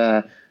live on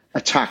air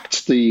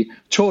attacked the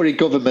Tory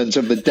government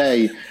of the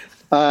day.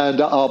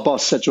 And our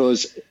boss said to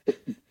us,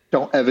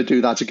 "Don't ever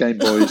do that again,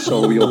 boys.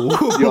 So we'll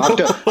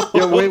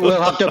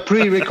have to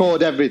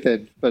pre-record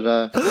everything."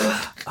 But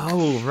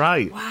oh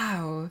right,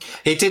 wow.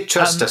 He did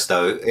trust us,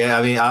 though. Yeah,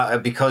 I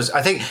mean, because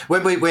I think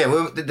when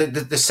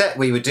the set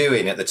we were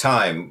doing at the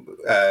time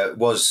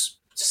was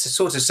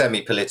sort of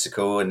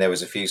semi-political, and there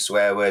was a few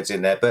swear words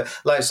in there, but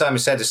like Simon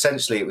said,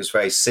 essentially it was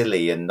very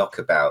silly and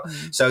knockabout.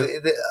 So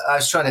I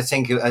was trying to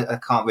think, I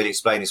can't really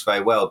explain this very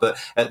well, but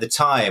at the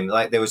time,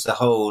 there was the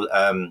whole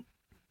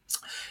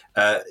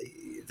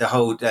the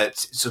whole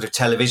sort of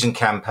television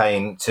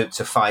campaign to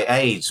fight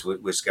AIDS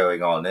was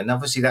going on, and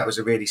obviously that was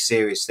a really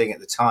serious thing at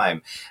the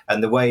time.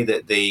 And the way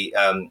that the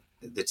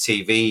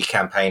TV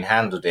campaign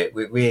handled it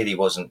really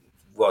wasn't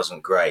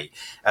great.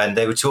 And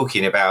they were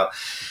talking about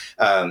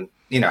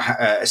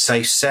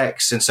safe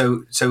sex, and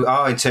so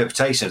our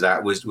interpretation of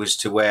that was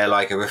to wear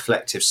like a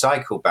reflective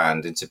cycle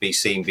band and to be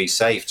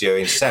safe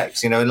during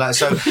sex, and like,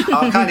 so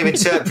our kind of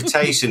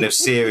interpretation of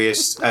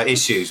serious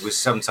issues was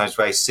sometimes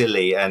very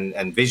silly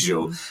and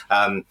visual.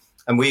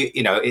 And we,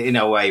 in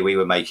a way, we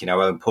were making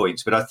our own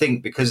points, but I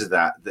think because of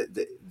that,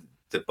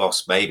 the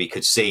boss maybe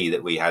could see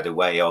that we had a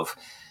way of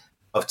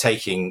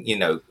taking,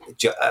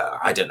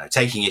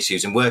 taking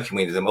issues and working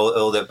with them,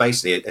 or that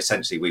basically,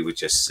 essentially, we were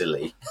just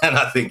silly. And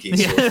I think he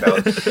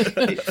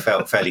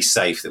felt fairly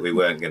safe that we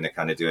weren't going to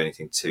kind of do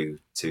anything too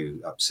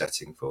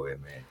upsetting for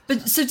him. Really.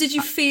 But so did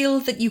you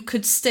feel that you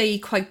could stay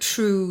quite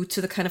true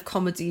to the kind of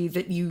comedy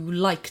that you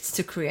liked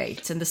to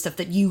create and the stuff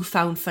that you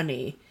found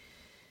funny?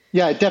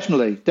 Yeah,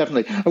 definitely.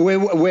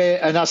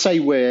 And I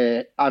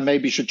say I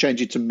maybe should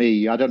change it to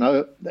me. I don't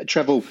know,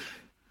 Trevor.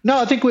 No,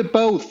 I think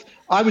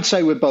I would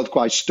say we're both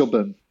quite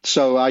stubborn.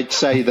 So I'd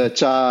say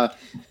that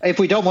if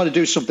we don't want to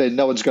do something,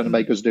 no one's going to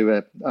make us do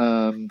it.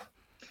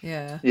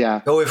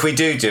 Yeah. Or if we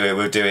do it,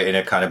 we'll do it in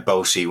a kind of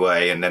bolshy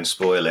way and then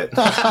spoil it.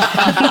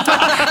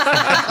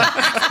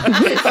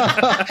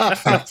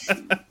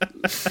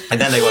 And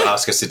then they won't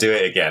ask us to do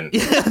it again.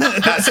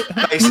 That's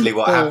basically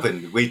what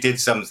happened. We did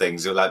some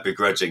things like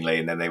begrudgingly,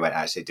 and then they went,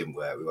 actually, it didn't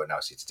work. We won't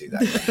ask you to do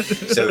that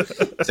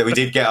again. So we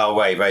did get our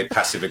way very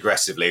passive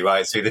aggressively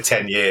right through the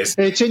 10 years.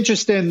 It's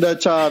interesting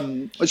that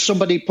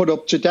somebody put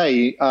up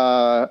today.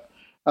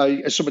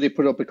 Somebody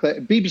put up a clip.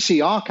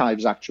 BBC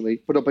Archives actually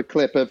put up a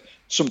clip of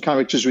some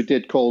characters we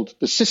did called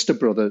the Sister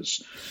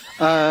Brothers,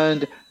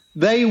 and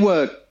they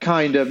were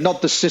kind of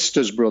not the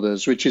Sisters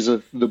Brothers, which is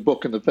the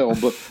book and the film,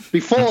 but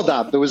before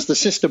that there was the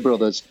Sister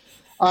Brothers,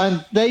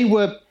 and they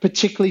were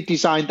particularly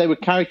designed. They were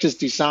characters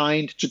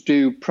designed to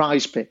do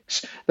prize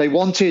picks. They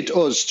wanted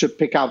us to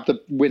pick out the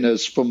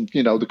winners from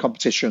the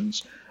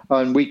competitions,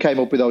 and we came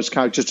up with those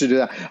characters to do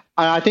that.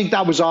 And I think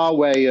that was our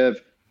way of.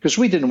 Because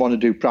we didn't want to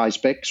do prize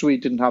picks. We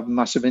didn't have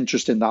massive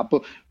interest in that.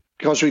 But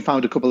because we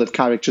found a couple of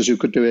characters who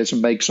could do it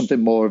and make something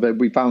more of it,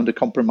 we found a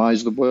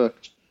compromise that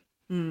worked.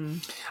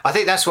 I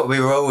think that's what we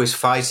were always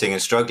fighting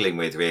and struggling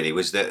with, really,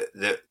 was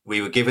that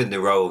we were given the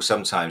role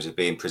sometimes of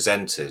being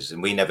presenters,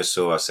 and we never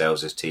saw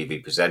ourselves as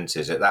TV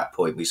presenters. At that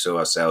point, we saw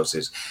ourselves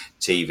as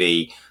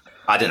TV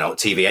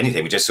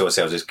anything. We just saw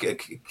ourselves as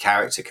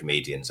character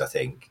comedians, I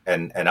think.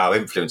 And our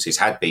influences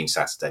had been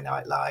Saturday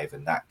Night Live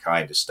and that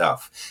kind of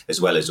stuff,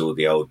 as well as all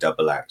the old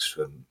double acts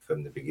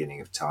from the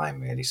beginning of time,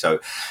 really. So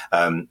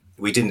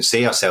we didn't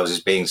see ourselves as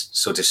being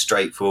sort of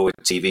straightforward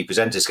TV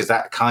presenters, because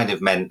that kind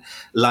of meant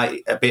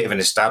like a bit of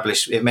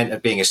it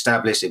meant being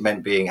established, it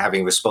meant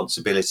having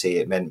responsibility,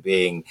 it meant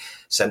being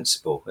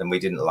sensible, and we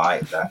didn't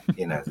like that.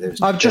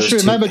 I've just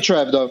remembered,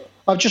 Trev, though.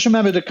 I've just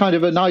remembered a kind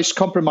of a nice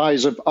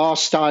compromise of our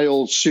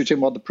style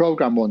suiting what the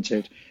program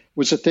wanted.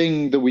 Was a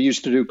thing that we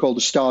used to do called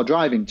the star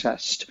driving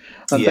test.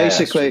 And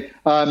basically,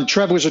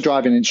 Trevor was a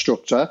driving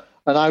instructor,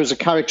 and I was a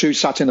character who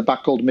sat in the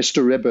back called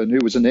Mr. Ribbon, who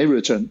was an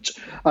irritant.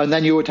 And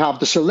then you would have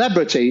the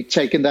celebrity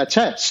taking their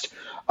test.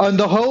 And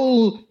the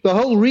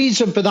whole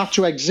reason for that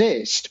to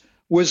exist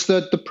was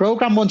that the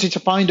program wanted to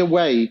find a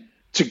way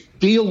to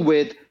deal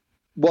with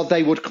what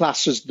they would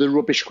class as the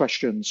rubbish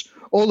questions,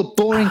 all the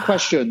boring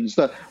questions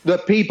that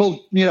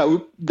people,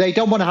 they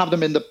don't want to have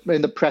them in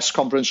the press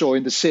conference or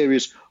in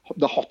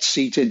the hot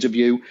seat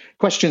interview.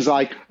 Questions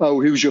like, oh,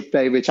 who's your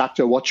favorite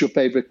actor? What's your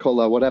favorite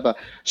color? Whatever.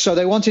 So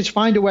they wanted to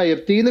find a way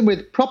of dealing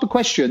with proper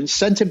questions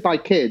sent in by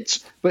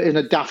kids, but in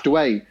a daft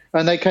way.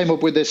 And they came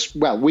up with this.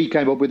 Well, we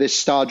came up with this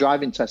star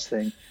driving test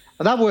thing,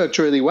 and that worked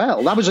really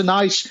well. That was a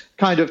nice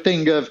kind of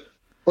thing of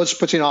us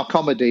putting our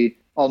comedy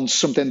on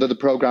something that the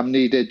program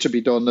needed to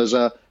be done as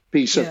a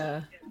piece of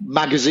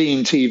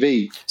magazine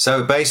TV.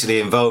 So basically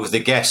it involved the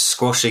guests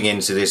squashing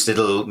into this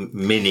little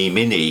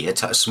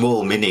a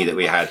small mini that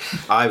we had.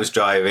 I was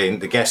driving,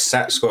 the guest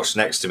sat squashed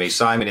next to me,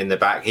 Simon in the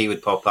back, he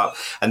would pop up,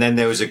 and then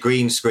there was a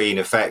green screen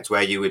effect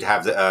where you would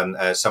have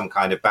some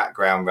kind of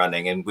background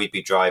running, and we'd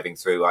be driving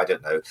through, I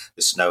don't know,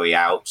 the snowy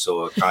Alps,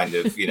 or kind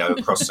of,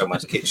 across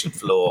someone's kitchen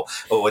floor,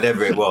 or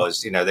whatever it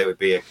was, there would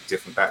be a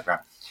different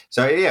background.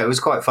 So, yeah, it was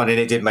quite fun, and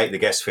it did make the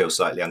guests feel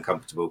slightly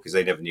uncomfortable because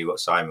they never knew what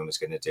Simon was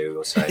going to do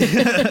or say.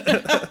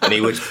 And he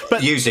would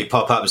usually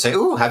pop up and say,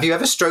 oh, have you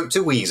ever stroked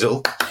a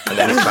weasel? And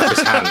then he'd clap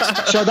his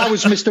hands. So that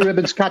was Mr.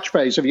 Ribbon's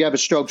catchphrase, have you ever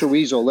stroked a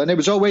weasel? And it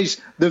was always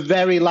the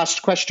very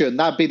last question.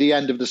 That'd be the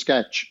end of the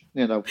sketch,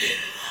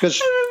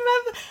 Because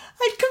I remember,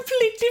 I'd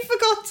completely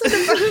forgotten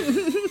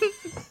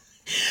about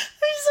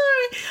I'm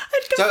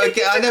sorry.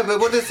 I know, but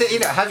what the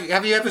thing,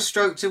 have you ever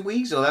stroked a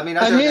weasel? I mean,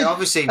 I don't know,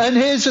 obviously. And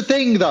here's the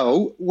thing,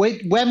 though.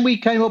 When we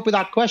came up with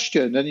that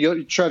question,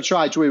 and Trev's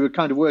right, we were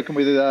kind of working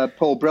with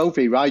Paul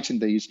Brophy writing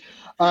these,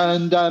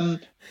 and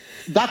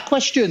that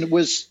question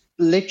was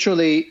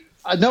literally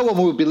no one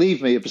would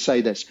believe me if I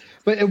say this,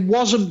 but it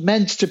wasn't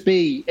meant to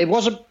be. It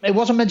wasn't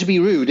meant to be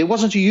rude. It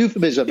wasn't a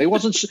euphemism. It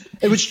wasn't.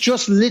 It was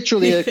just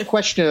literally a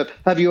question of,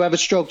 have you ever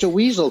stroked a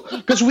weasel?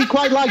 Because we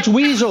quite liked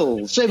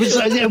weasels. It was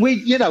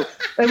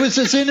it was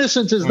as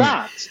innocent as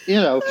that,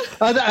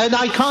 And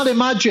I can't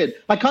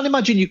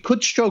imagine you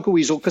could stroke a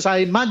weasel, because I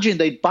imagine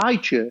they'd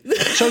bite you.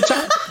 So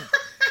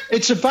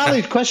it's a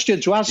valid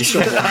question to ask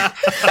someone.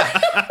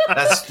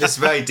 That's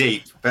very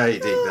deep, very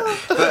deep.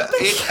 But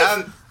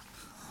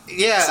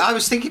yeah, I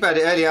was thinking about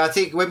it earlier. I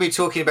think when we were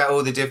talking about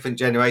all the different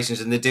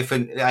generations and the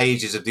different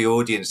ages of the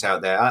audience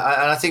out there,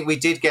 I think we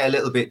did get a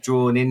little bit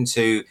drawn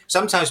into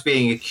sometimes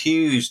being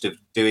accused of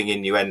doing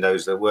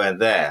innuendos that weren't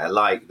there,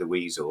 like the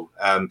weasel.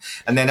 And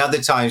then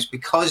other times,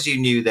 because you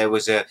knew there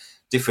was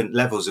different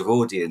levels of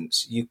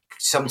audience, you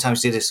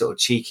sometimes did a sort of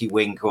cheeky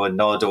wink or a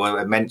nod or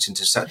a mention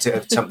to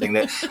something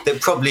that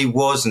probably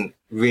wasn't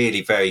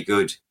really very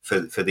good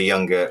for the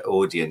younger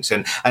audience.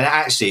 And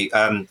actually,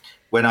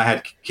 when I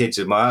had kids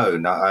of my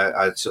own,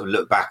 I sort of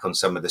look back on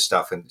some of the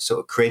stuff and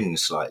sort of cringe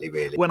slightly,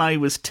 really. When I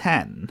was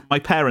 10, my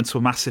parents were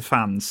massive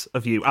fans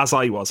of you, as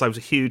I was. I was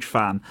a huge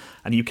fan.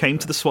 And you came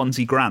to the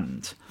Swansea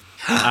Grand.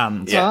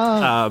 And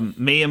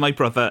me and my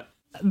brother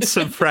and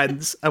some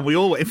friends, and we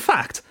all... In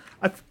fact...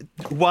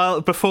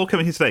 before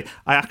coming here today,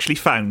 I actually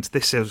found,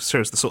 this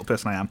shows the sort of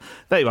person I am.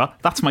 There you are.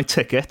 That's my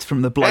ticket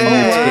from the blind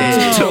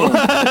tour.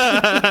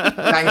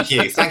 Thank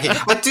you.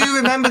 I do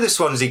remember the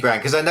Swansea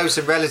Grand, because I know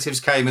some relatives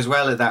came as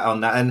well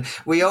on that, and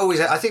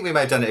I think we may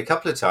have done it a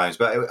couple of times,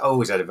 but I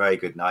always had a very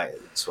good night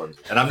at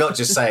Swansea. And I'm not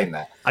just saying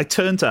that. I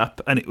turned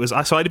up, and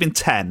so I'd have been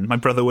 10. My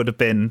brother would have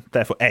been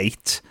there for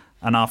 8,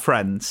 and our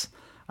friends,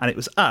 and it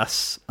was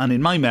us. And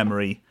in my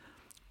memory,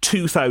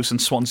 2,000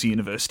 Swansea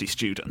University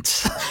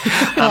students. And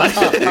I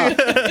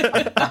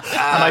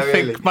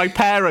think my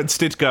parents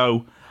did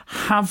go,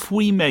 have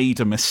we made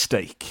a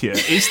mistake here?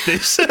 Is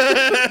this...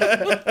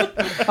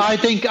 I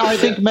think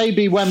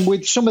maybe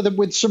with some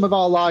of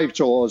our live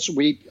tours,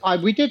 we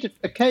did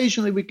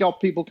occasionally, we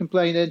got people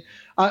complaining.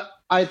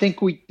 I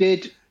think we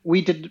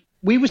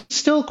were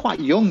still quite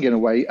young in a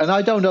way, and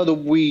I don't know that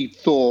we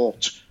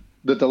thought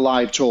that the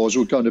live tours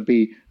were going to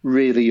be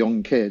really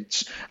young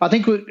kids. I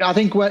think with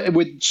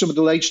some of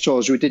the later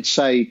tours, we did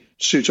say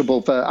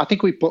suitable for, I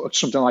think we put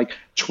something like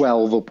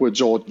 12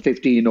 upwards or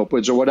 15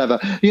 upwards or whatever.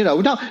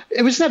 No,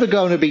 it was never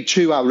going to be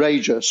too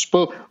outrageous,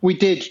 but we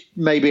did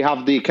maybe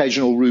have the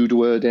occasional rude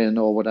word in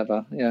or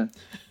whatever. Yeah.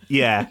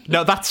 Yeah, no,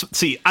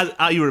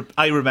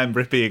 I remember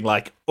it being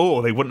like,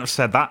 oh, they wouldn't have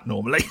said that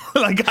normally,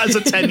 like as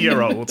a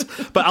 10-year-old.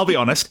 But I'll be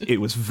honest, it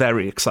was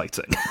very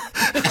exciting.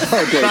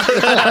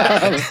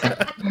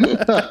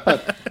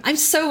 I'm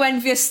so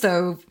envious,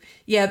 though.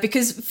 Yeah,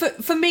 because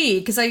for me,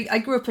 because I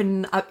grew up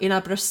in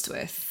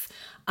Aberystwyth,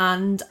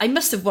 and I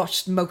must have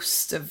watched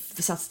most of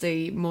the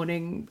Saturday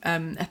morning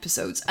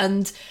episodes,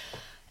 and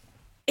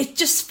it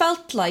just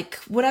felt like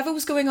whatever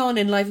was going on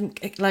in Live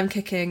and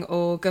Kicking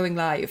or Going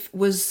Live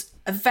was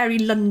a very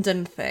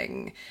London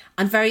thing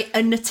and very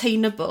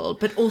unattainable,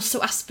 but also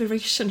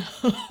aspirational.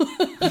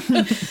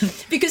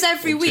 Because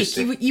every week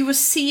you were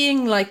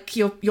seeing like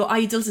your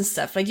idols and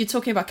stuff. Like you're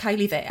talking about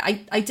Kylie there.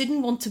 I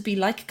didn't want to be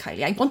like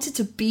Kylie. I wanted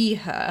to be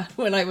her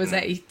when I was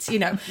 8.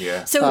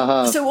 Yeah.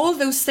 So all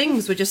those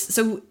things were just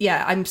so.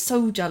 Yeah, I'm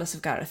so jealous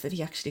of Gareth that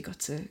he actually got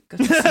to see me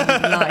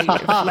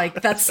live.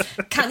 Like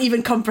can't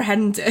even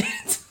comprehend it.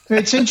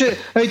 It's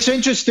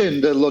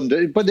interesting, the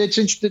London, but it's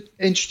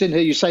interesting here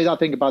you say that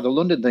thing about the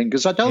London thing,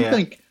 because I don't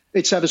think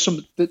it's ever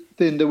something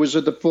that was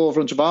at the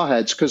forefront of our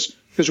heads, because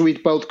we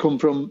both come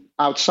from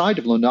outside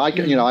of London.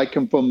 I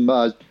come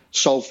from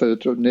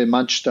Salford near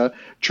Manchester.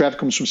 Trev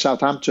comes from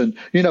Southampton.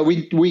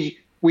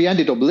 We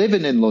ended up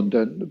living in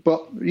London,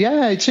 but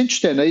yeah, it's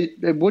interesting.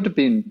 It would have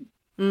been.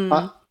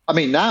 I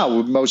mean,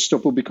 now most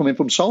stuff will be coming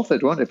from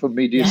Salford, won't it? From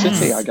Media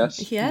City, I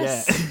guess.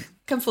 Yes. Yeah.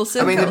 Come full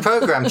circle. I mean, the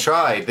programme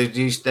tried. They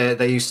used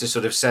to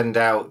sort of send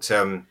out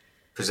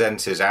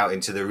presenters out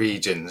into the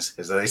regions,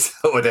 as they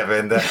thought, whatever.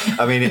 And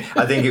I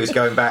think it was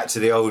going back to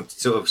the old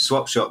sort of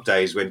swap shop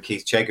days when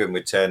Keith Chegwin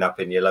would turn up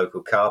in your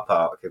local car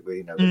park.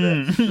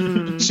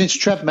 Since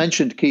Trev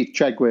mentioned Keith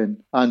Chegwin,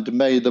 and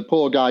may the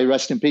poor guy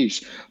rest in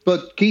peace,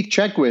 but Keith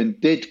Chegwin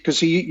did, because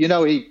he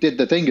did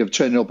the thing of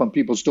turning up on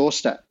people's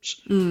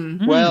doorsteps.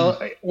 Mm-hmm.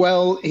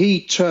 Well,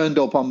 he turned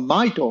up on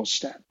my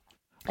doorstep.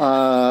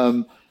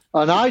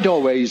 And I'd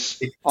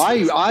always,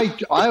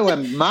 I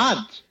went mad,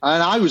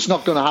 and I was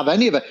not going to have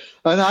any of it.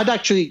 And I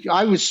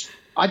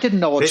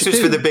didn't know what to do. This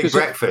was for the big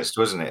breakfast,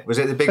 wasn't it? Was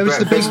it the big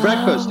breakfast? It was the big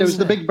breakfast. It was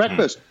the big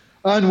breakfast.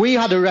 And we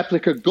had a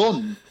replica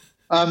gun.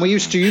 And we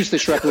used to use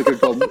this replica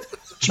gun.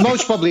 It's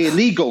most probably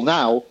illegal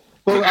now,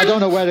 but I don't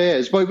know where it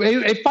is. But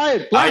it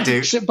fired blanks. I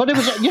do. But it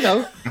was,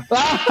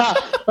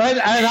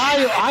 and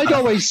I'd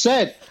always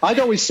said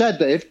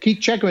that if Keith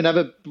Chegwin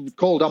ever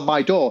called on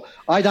my door,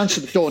 I'd answer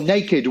the door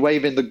naked,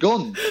 waving the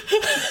gun.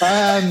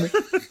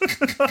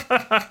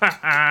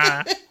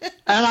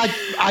 And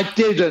I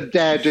didn't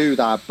dare do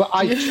that, but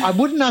I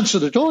wouldn't answer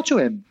the door to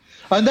him.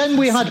 And then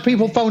we had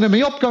people phoning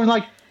me up going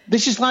like,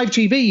 this is live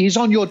TV. He's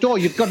on your door.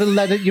 You've got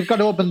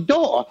to open the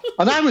door.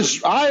 And I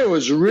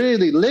was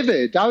really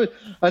livid.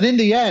 And in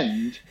the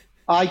end,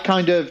 I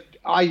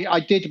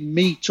did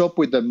meet up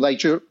with them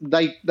later.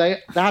 They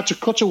had to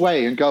cut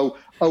away and go,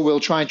 oh,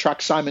 we'll try and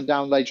track Simon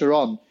down later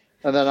on.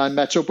 And then I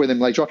met up with him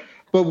later on.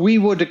 But we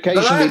would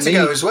occasionally I had to meet.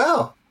 go as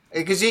well.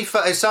 Because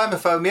Simon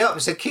phoned me up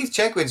and said, Keith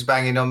Chegwin's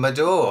banging on my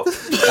door.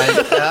 And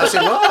I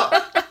said,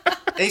 what?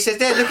 And he said,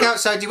 there, look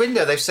outside your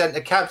window. They've sent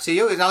a cab to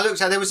you. And I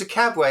looked out, there was a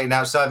cab waiting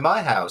outside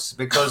my house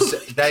because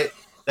they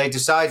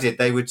decided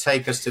they would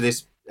take us to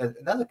this.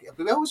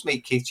 We always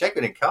meet Keith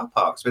Chegwin in car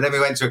parks, but then we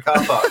went to a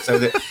car park so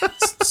that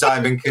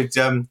Simon could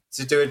to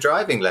do a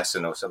driving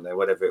lesson or something,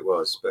 whatever it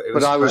was.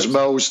 But I was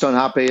most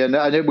unhappy, and we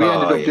ended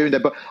up doing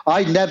that. But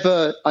I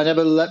never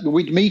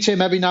we'd meet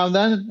him every now and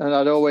then, and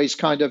I'd always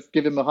kind of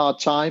give him a hard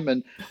time.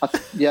 And I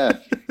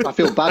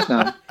feel bad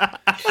now.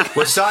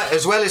 Well,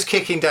 as well as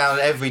kicking down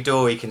every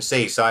door he can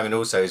see, Simon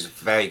also is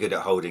very good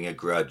at holding a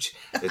grudge.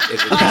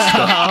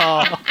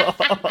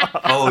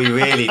 Oh, you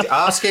really?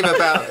 Ask him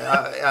about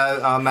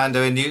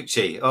Armando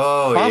Iannucci.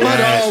 Oh,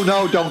 yes. Oh,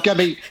 no, don't get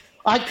me.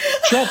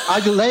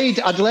 I'd laid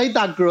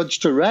that grudge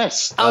to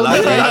rest.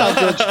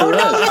 Let's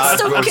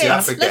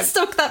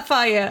stoke that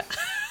fire.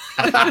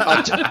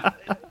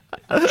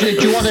 Do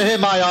you want to hear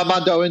my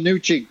Armando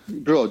Iannucci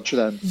grudge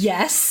then?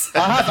 Yes. I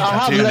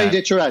have laid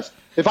it to rest.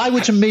 If I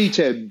were to meet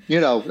him,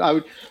 I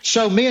would.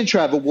 So me and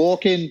Trevor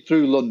walking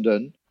through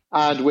London,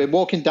 and we're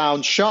walking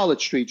down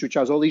Charlotte Street, which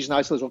has all these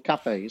nice little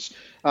cafes,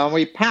 and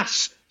we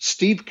pass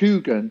Steve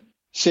Coogan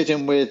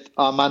sitting with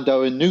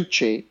Armando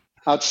Iannucci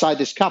outside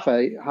this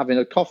cafe having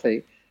a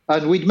coffee.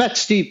 And we'd met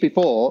Steve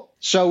before,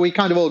 so we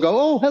kind of all go,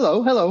 oh,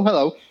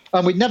 hello.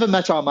 And we'd never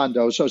met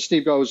Armando. So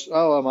Steve goes,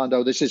 oh,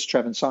 Armando, this is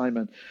Trevor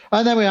Simon.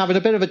 And then we're having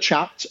a bit of a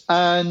chat.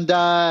 And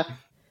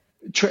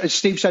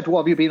Steve said,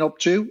 what have you been up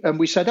to? And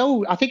we said,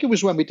 oh, I think it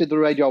was when we did the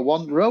Radio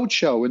 1 road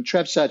show. And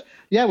Trev said,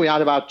 yeah, we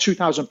had about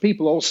 2,000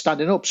 people all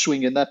standing up,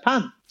 swinging their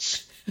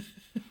pants.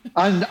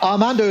 And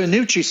Armando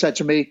Iannucci said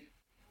to me,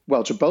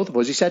 well, to both of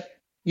us, he said,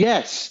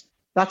 yes,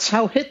 that's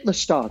how Hitler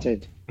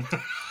started.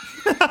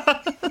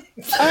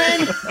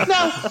 And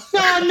no,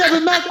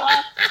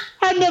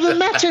 I'd never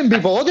met him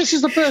before. This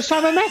is the first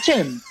time I met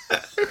him.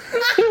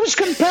 He was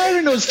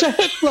comparing us to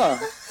Hitler.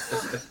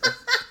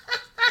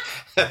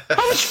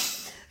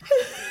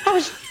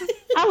 I'd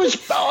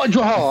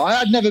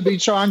never been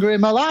so angry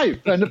in my life.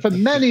 And for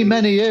many,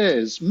 many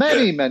years,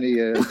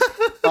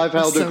 I've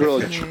held a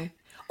grudge. Funny.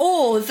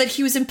 Or that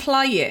he was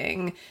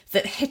implying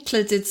that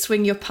Hitler did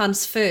swing your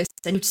pants first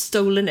and you'd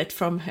stolen it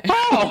from him.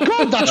 Oh,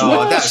 God, that's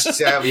worse.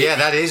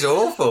 That is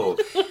awful.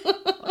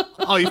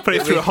 Oh, you've put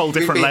it through a whole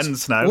different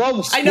lens now.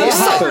 I know,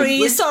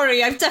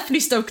 sorry, I've definitely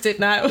stoked it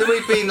now.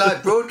 We've been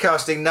like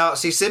broadcasting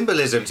Nazi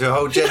symbolism to a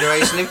whole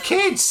generation of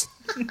kids.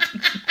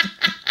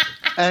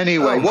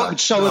 Anyway,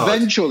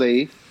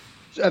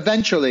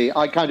 eventually,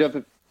 I kind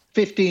of,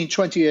 15,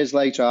 20 years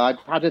later, I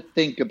had to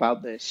think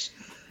about this.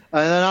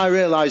 And then I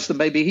realised that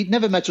maybe he'd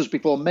never met us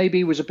before. Maybe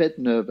he was a bit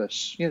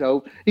nervous.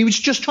 He was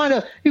just trying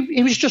to.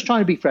 He was just trying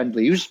to be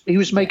friendly. He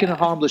was making a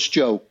harmless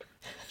joke.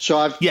 So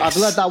I've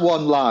let that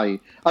one lie.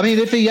 I mean,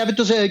 if he ever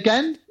does it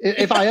again,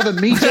 if I ever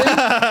meet him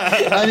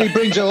and he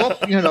brings it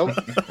up,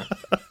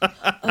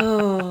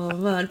 Oh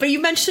man! But you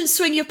mentioned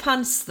swing your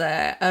pants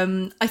there.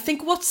 I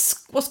think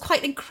what's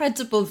quite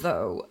incredible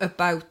though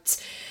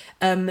about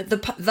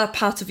that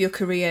part of your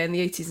career in the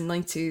 80s and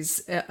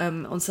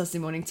 90s on Saturday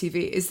morning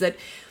TV is that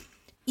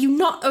you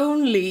not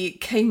only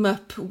came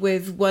up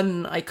with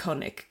one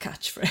iconic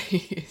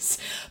catchphrase,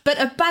 but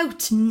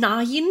about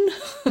 9.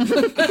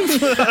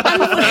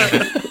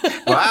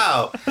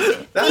 Wow.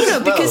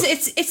 Because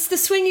it's the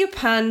swing your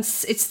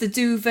pants, it's the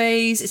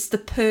duvets, it's the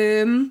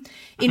perm.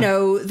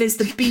 There's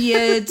the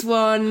beard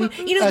one.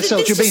 So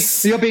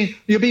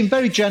you're being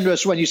very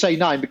generous when you say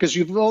 9 because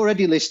you've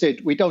already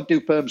listed we don't do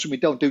perms and we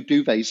don't do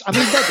duvets. I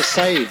mean, they're the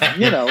same, I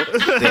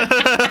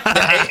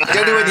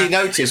don't know whether you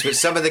noticed, but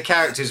some of the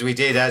characters we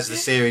did as the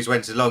series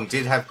went along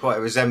did have quite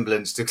a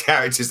resemblance to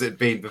characters that had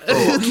been before.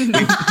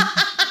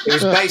 It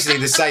was basically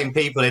the same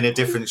people in a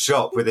different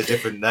shop with a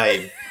different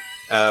name.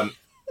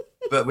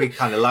 But we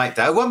kind of liked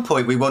that. At one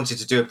point, we wanted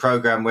to do a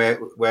program where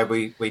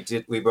we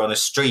were on a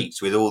street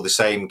with all the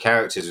same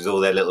characters, with all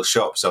their little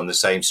shops on the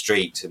same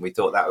street, and we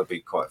thought that would be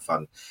quite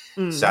fun.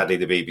 Sadly,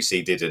 the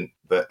BBC didn't,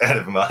 but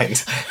never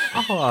mind.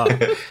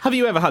 Have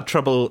you ever had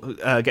trouble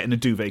getting a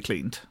duvet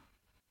cleaned?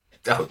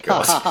 Oh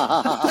God!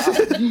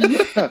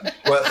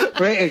 Well,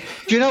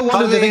 do you know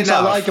one of the things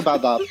I like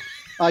about that?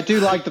 I do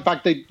like the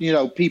fact that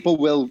people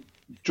will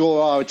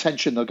draw our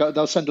attention.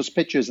 They'll send us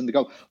pictures and they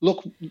go,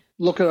 look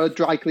at our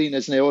dry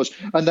cleaners near us,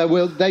 and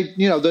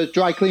the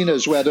dry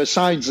cleaners where there are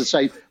signs that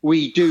say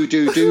we do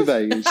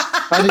duvets,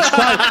 and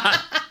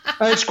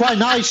it's quite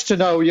nice to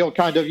know you've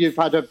had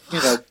a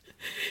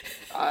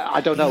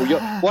I don't know,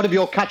 one of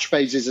your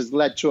catchphrases has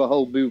led to a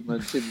whole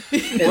movement in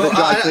the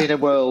dry cleaning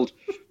world.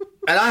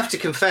 And I have to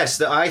confess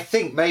that I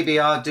think maybe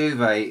our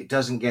duvet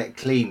doesn't get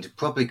cleaned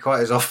probably quite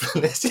as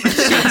often as it should,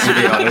 to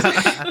be honest.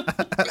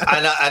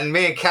 And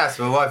me and Kath,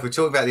 my wife, were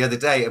talking about it the other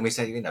day, and we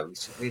said, we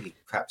should really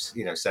perhaps,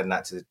 send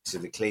that to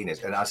the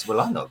cleaners. And I said,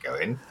 well, I'm not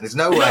going. There's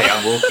no way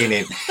I'm walking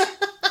in.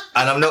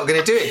 And I'm not going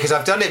to do it because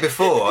I've done it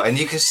before, and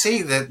you can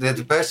see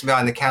the person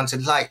behind the counter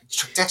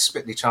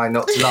desperately trying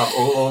not to laugh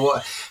or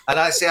what. And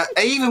I say,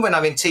 even when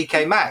I'm in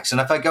TK Maxx,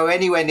 and if I go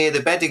anywhere near the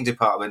bedding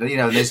department,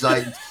 and there's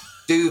like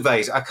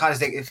duvets, I kind of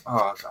think,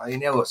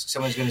 what,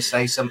 someone's going to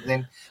say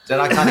something. Then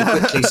I kind of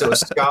quickly sort of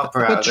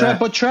scarper out there.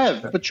 But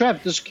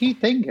Trev, there's a key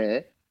thing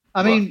here.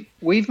 I mean,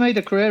 we've made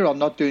a career on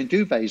not doing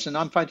duvets, and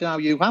I'm finding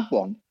out you have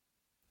one.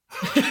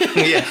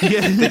 We're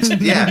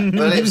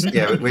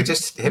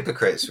just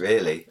hypocrites,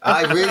 really.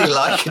 I really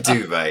like a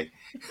duvet.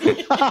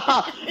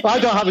 I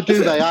don't have a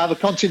duvet. I have a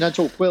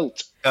continental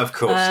quilt. Of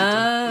course,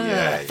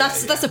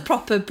 that's a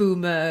proper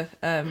boomer.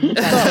 Isn't it?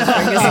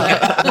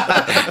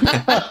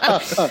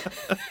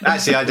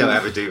 Actually, I don't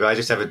have a duvet. I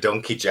just have a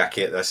donkey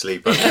jacket that I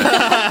sleep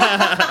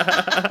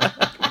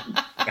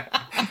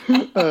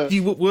under.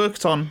 You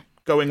worked on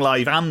Going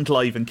Live and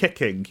Live and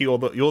Kicking. You're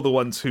the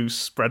ones who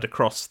spread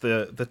across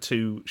the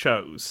two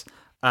shows,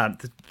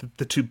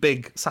 the two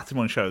big Saturday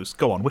morning shows.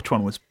 Go on, which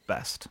one was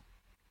best?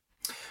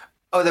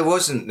 Oh, there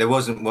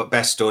wasn't what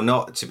best or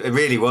not. It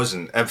really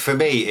wasn't. And for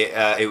me,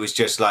 it was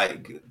just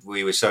like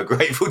we were so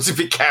grateful to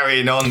be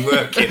carrying on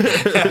working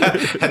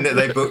and that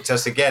they booked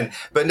us again.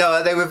 But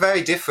no, they were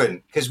very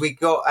different because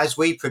as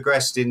we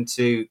progressed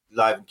into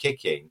Live and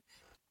Kicking,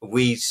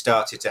 we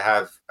started to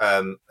have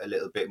a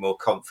little bit more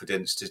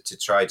confidence to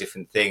try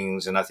different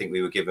things. And I think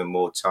we were given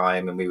more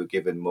time and we were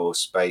given more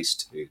space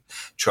to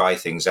try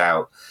things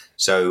out.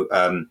 So,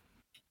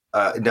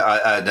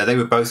 no, they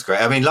were both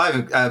great. I mean,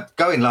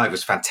 Going Live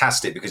was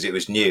fantastic because it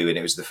was new and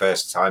it was the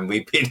first time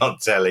we'd been on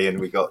telly and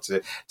we got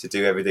to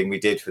do everything we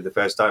did for the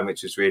first time,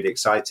 which was really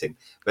exciting.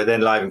 But then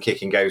Live and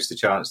Kicking gave us the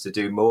chance to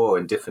do more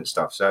and different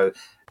stuff. So,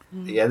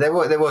 yeah, there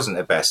wasn't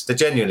a best. There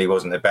genuinely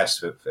wasn't a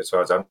best as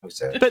far as I'm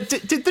concerned. But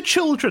did the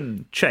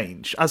children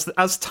change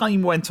as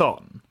time went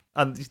on?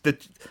 And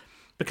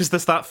because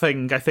there's that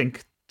thing, I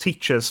think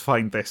teachers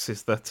find this,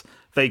 is that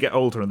they get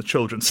older and the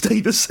children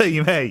stay the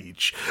same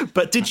age.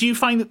 But did you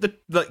find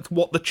that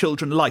what the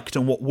children liked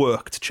and what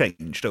worked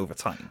changed over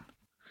time?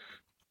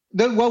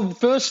 Well,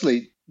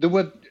 firstly, there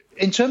were,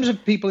 in terms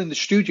of people in the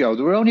studio,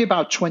 there were only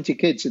about 20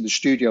 kids in the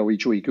studio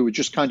each week who were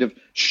just kind of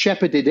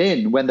shepherded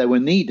in when they were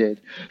needed.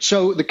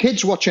 So the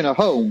kids watching at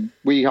home,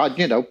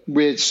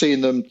 we're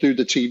seeing them through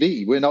the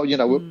TV. We're not,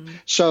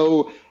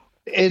 so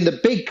in the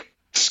big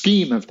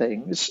scheme of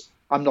things,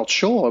 I'm not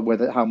sure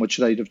how much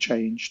they'd have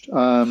changed.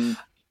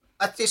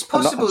 It's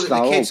possible that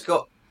the kids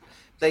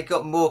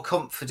got more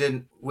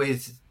confident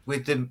with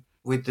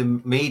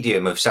the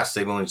medium of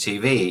Saturday morning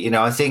TV.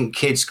 I think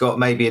kids got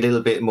maybe a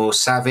little bit more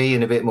savvy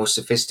and a bit more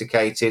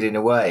sophisticated in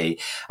a way.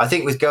 I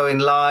think with Going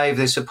Live,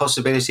 there's a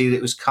possibility that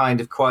it was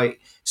kind of quite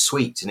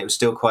sweet and it was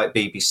still quite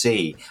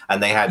BBC.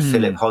 And they had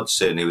Philip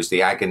Hodgson, who was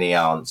the agony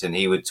aunt, and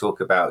he would talk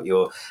about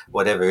your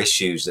whatever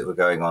issues that were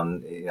going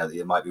on, that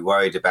you might be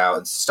worried about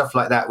and stuff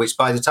like that, which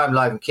by the time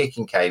Live and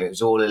Kicking came, it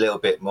was all a little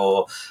bit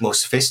more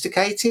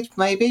sophisticated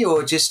maybe,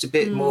 or just a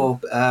bit more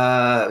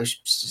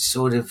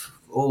sort of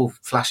all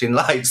flashing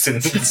lights and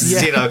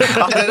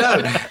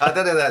I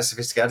don't know that's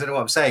sophisticated. I don't know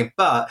what I'm saying,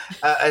 but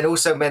and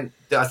also meant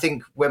that I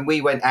think when we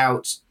went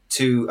out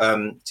to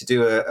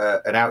do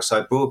an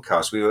outside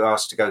broadcast, we were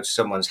asked to go to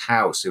someone's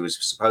house who was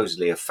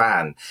supposedly a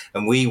fan,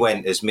 and we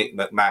went as Mick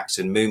McMax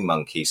and Moon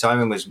Monkey.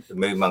 Simon was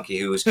Moon Monkey,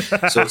 who was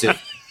sort of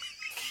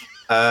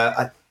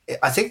I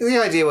think the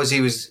idea was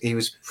he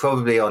was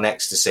probably on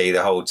ecstasy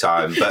the whole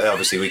time, but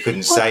obviously we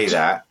couldn't say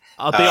that.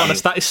 I'll be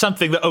honest, that is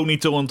something that only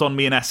dawned on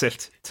me and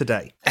Esset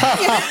today.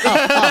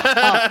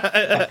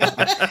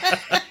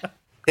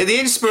 The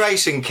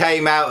inspiration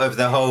came out of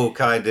the whole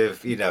kind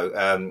of,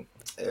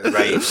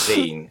 rave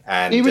scene.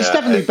 And he was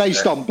definitely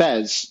based on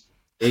Bez.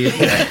 And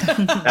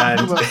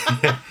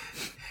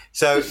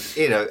so,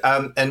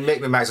 and Mick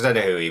McMax, I don't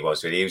know who he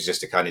was really. He was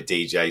just a kind of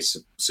DJ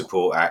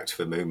support act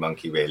for Moon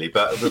Monkey, really.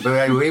 But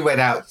we went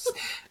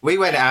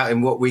out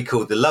in what we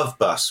called the Love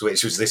Bus,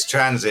 which was this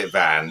transit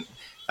van.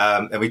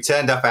 And we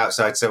turned up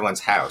outside someone's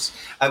house,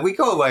 and we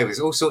got away with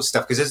all sorts of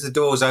stuff because as the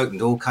doors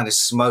opened, all kind of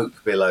smoke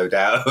billowed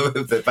out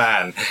of the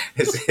van,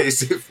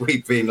 as if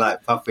we'd been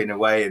like puffing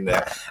away in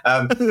there.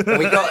 And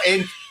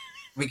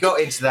we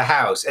got into the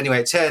house. Anyway,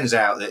 it turns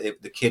out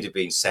that the kid had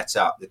been set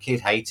up. The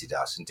kid hated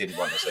us and didn't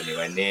want us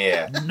anywhere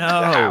near the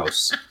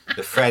house.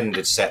 The friend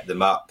had set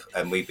them up,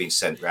 and we'd been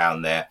sent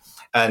round there.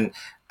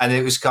 And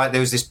it was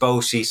there was this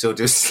bolshy, sort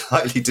of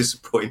slightly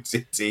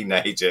disappointed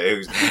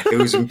teenager who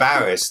was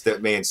embarrassed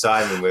that me and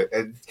Simon were.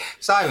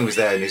 Simon was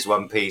there in his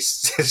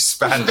one-piece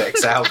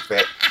spandex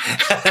outfit,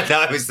 and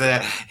I was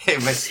there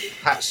in my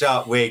Pat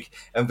Sharp wig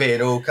and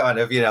being all kind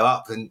of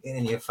up and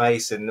in your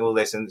face and all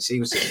this. And she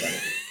was saying,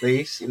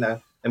 "Please,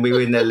 And we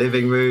were in their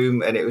living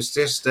room, and it was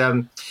just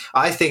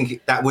I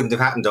think that wouldn't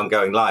have happened on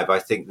Going Live. I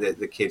think that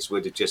the kids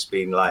would have just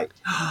been like,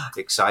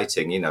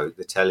 exciting,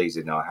 the telly's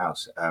in our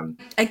house.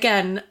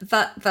 Again,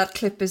 that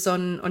clip is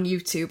on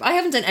YouTube. I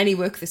haven't done any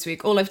work this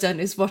week. All I've done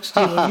is watched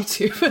you on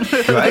YouTube.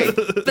 Great.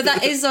 But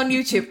that is on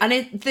YouTube. And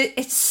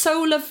it's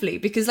so lovely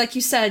because, like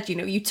you said,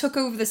 you took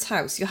over this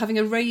house. You're having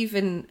a rave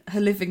in her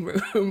living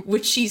room,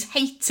 which she's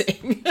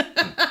hating.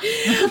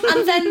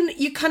 And then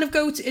you kind of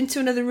go into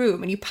another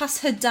room and you pass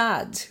her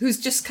dad, who's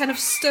just kind of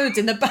stood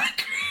in the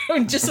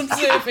background, just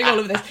observing all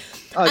of this.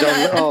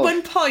 At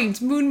one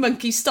point, Moon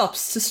Monkey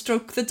stops to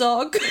stroke the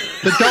dog.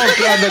 The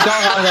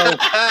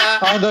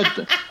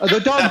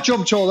dog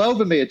jumped all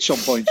over me at some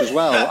point as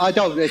well.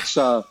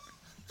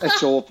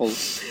 It's awful.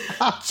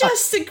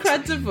 Just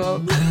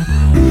incredible.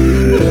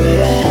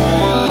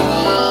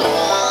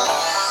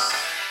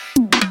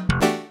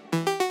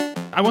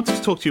 I wanted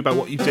to talk to you about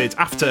what you did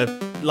after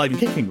Live and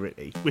Kicking,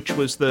 really, which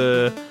was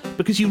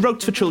because you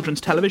wrote for children's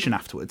television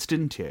afterwards,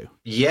 didn't you?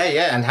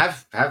 Yeah, and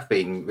have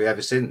been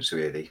ever since,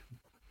 really.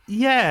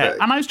 Yeah,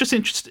 and I was just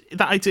interested in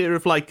that idea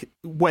of like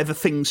whether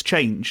things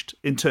changed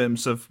in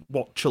terms of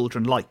what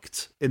children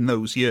liked in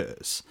those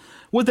years.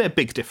 Were there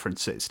big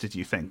differences, did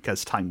you think,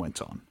 as time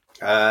went on?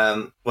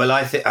 Well,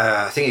 I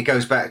think it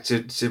goes back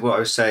to what I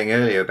was saying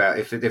earlier about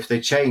if they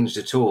changed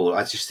at all.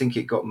 I just think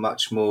it got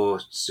much more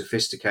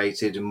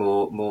sophisticated and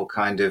more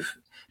kind of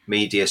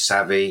media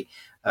savvy.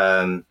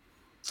 I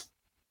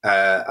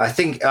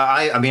think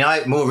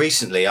I more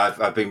recently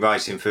I've been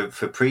writing for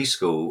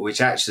preschool,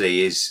 which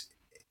actually is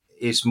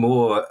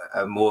more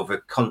of a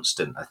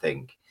constant, I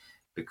think,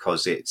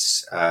 because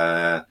it's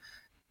you're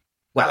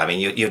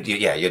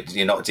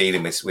not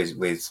dealing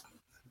with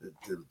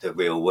the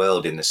real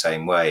world in the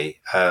same way.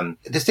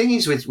 The thing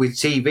is with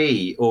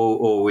TV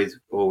or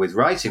with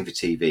writing for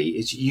TV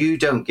is you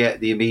don't get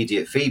the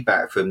immediate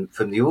feedback from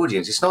the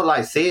audience. It's not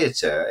like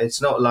theatre.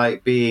 It's not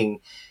like being,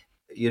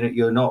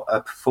 you're not a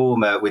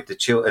performer with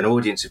an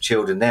audience of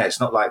children there. It's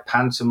not like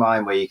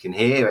pantomime where you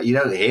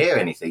don't hear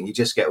anything. You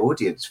just get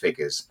audience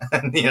figures,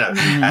 and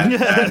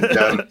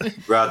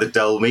rather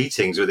dull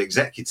meetings with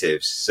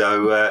executives.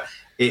 So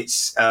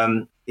it's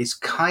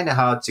kind of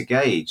hard to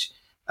gauge.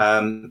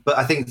 But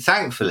I think,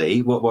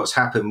 thankfully, what's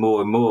happened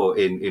more and more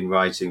in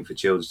writing for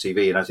children's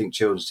TV, and I think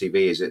children's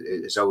TV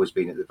has always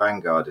been at the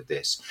vanguard of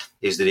this,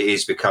 is that it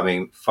is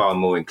becoming far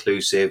more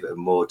inclusive and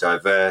more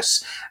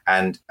diverse,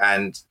 and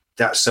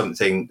that's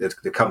something that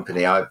the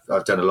company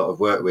I've done a lot of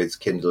work with,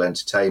 Kindle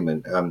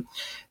Entertainment.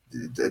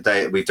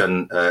 We've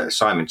done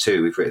Simon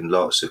too. We've written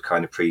lots of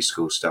kind of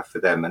preschool stuff for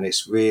them, and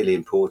it's really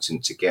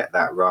important to get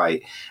that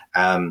right.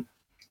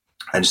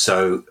 And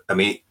so, I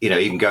mean,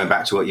 even going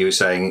back to what you were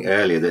saying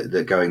earlier,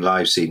 that Going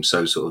Live seems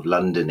so sort of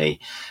London-y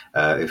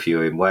if you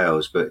were in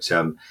Wales, but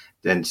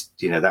then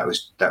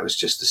that was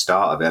just the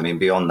start of it. I mean,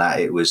 beyond that,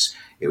 it was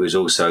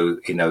also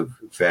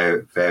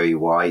very, very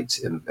white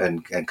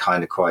and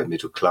kind of quite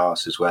middle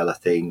class as well, I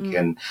think,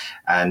 and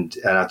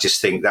I just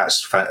think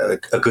that's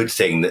a good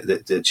thing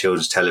that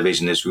children's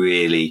television is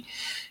really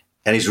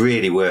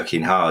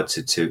working hard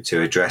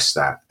to address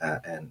that,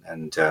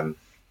 and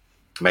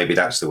maybe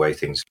that's the way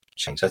things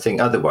change. I think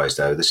otherwise,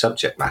 though, the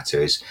subject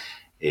matter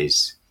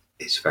is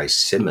very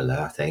similar.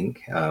 I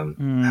think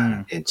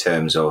in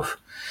terms of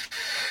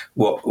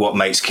what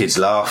makes kids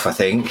laugh. I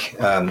think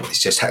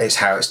it's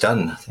how it's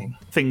done. I think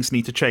things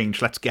need to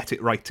change. Let's get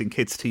it right in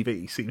kids'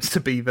 TV seems to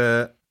be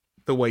the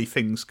way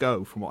things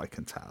go, from what I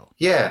can tell.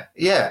 Yeah.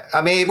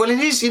 I mean, well, it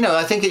is.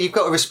 I think you've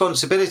got a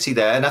responsibility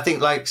there, and I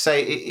think, like,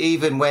 say,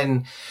 even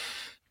when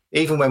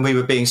we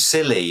were being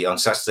silly on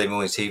Saturday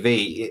morning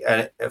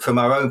TV, from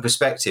our own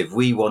perspective,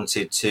 we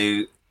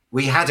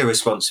had a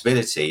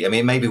responsibility. I mean,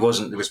 it maybe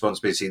wasn't the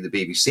responsibility the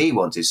BBC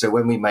wanted. So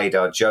when we made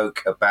our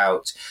joke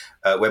about,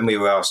 when we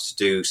were asked to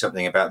do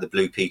something about the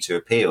Blue Peter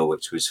appeal,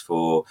 which was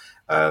for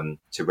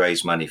to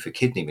raise money for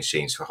kidney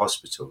machines for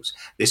hospitals,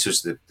 this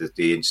was the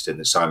incident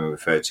that Simon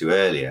referred to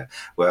earlier,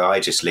 where I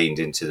just leaned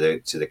into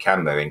the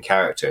camera in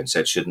character and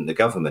said, shouldn't the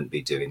government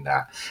be doing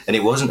that? And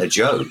it wasn't a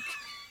joke.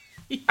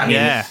 I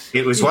mean,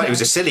 it was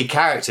a silly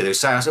character that was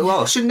saying, I said,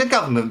 well, shouldn't the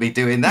government be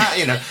doing that?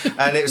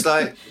 And it was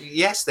like,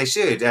 yes, they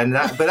should.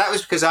 But that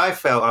was because I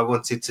felt I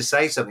wanted to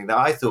say something that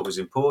I thought was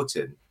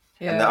important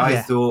and that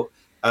I thought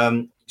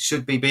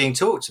should be being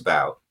talked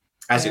about.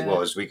 As it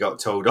was, we got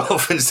told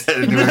off and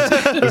said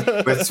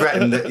we're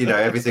threatened that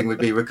everything would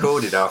be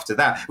recorded after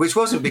that, which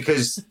wasn't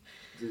because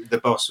the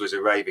boss was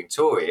a raving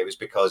Tory. It was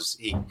because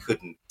he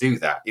couldn't do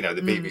that. The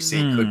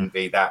BBC couldn't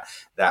be that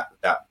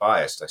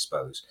biased, I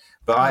suppose.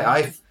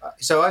 But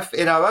so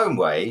in our own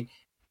way,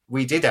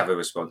 we did have a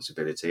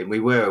responsibility, and we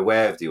were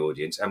aware of the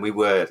audience, and we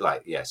were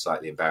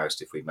slightly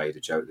embarrassed if we made a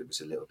joke that was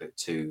a little bit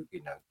too,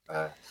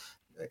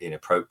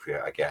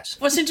 inappropriate, I guess.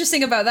 What's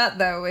interesting about that,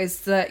 though,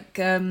 is that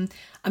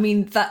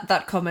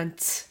that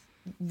comment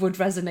would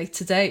resonate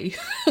today.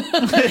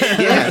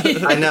 Yeah,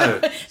 I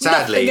know.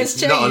 Sadly,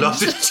 not a lot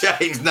has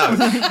changed.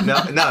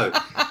 No.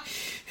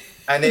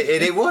 And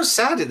it was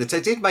sad at the time.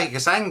 It did make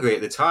us angry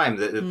at the time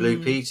that the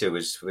Blue Peter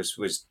was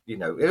obviously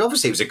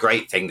it was a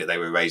great thing that they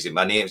were raising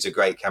money. It was a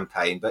great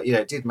campaign, but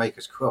it did make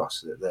us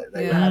cross that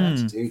they were having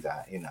to do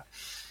that.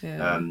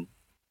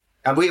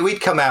 And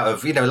we'd come out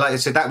of like I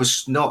said, that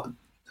was not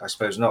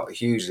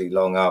hugely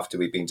long after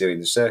we'd been doing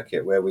the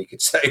circuit where we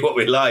could say what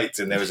we liked,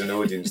 and there was an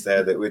audience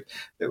there that would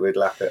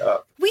lap it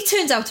up. We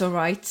turned out all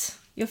right.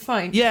 You're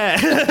fine. Yeah.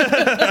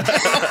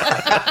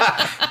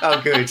 Oh,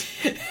 good.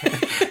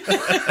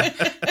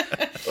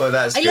 Well,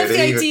 that's good. I love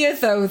the idea,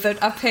 though,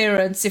 that our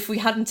parents, if we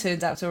hadn't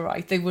turned out all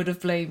right, they would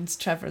have blamed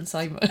Trevor and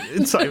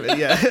Simon. Simon,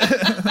 yeah.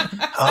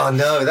 Oh,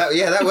 no.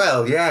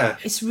 Yeah.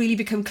 It's really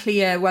become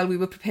clear while we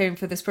were preparing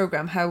for this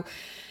programme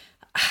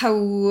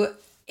how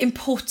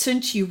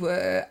important you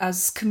were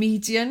as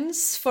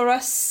comedians for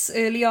us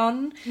early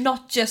on.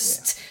 Not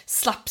just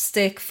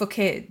slapstick for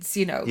kids,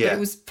 but it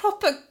was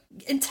proper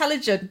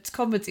intelligent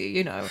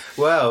comedy,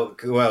 Well,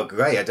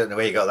 great. I don't know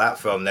where you got that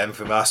from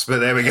us, but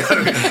there we go.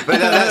 But no,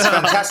 that's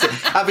fantastic.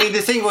 I mean,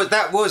 the thing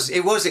was,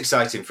 it was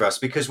exciting for us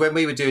because when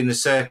we were doing the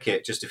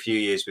circuit just a few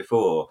years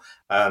before,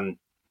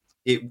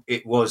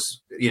 it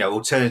was,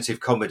 alternative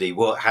comedy,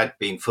 what had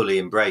been fully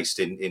embraced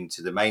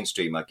into the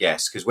mainstream, I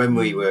guess, because when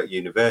we were at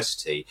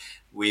university,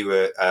 we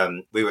were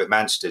at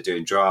Manchester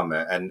doing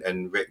drama,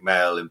 and Rick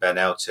Mail and Ben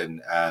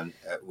Elton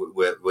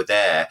were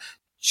there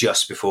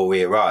just before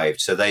we arrived.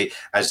 So they,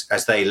 as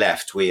they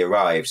left, we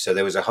arrived. So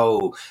there was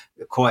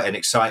quite an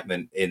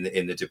excitement in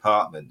the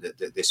department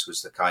that this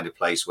was the kind of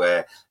place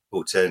where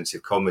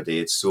alternative comedy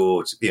had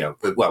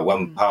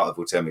one part of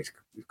alternative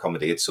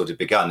comedy had sort of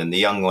begun, and the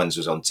young ones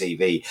was on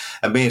TV.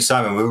 And me and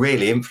Simon were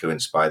really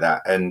influenced by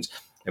that.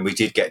 And we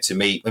did get to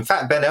meet. In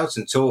fact, Ben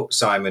Elton taught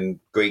Simon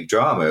Greek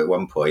drama at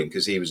one point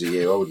because he was a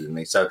year older than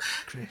me. So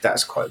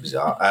that's quite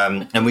bizarre.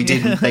 And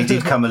they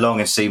did come along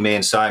and see me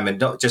and Simon,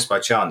 not just by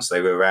chance.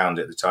 They were around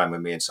at the time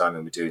when me and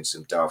Simon were doing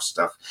some daft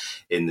stuff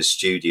in the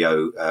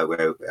studio,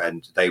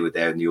 and they were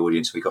there in the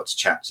audience. We got to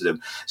chat to them.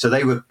 So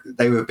they were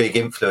a big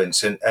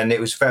influence, and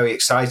it was very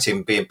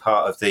exciting being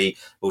part of the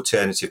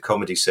alternative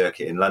comedy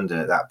circuit in London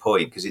at that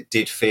point, because it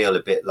did feel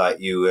a bit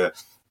like you were.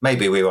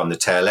 Maybe we were on the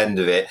tail end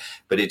of it,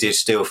 but it did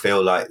still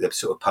feel like the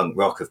sort of punk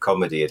rock of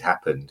comedy had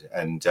happened.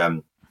 And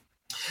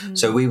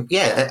so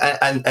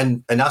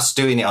and us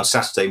doing it on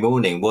Saturday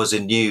morning was a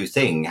new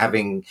thing.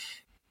 Having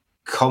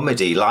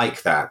comedy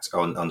like that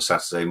on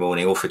Saturday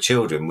morning, or for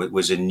children,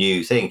 was a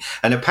new thing.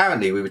 And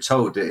apparently we were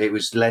told that it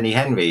was Lenny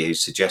Henry who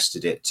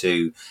suggested it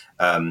to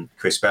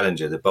Chris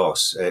Bellinger, the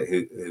boss,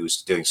 who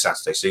was doing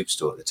Saturday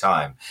Superstore at the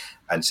time,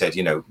 and said,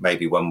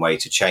 maybe one way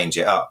to change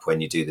it up when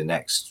you do the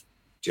next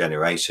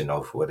generation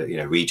of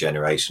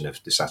regeneration of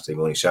the Saturday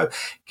morning show,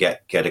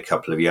 get a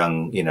couple of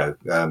young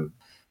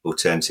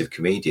alternative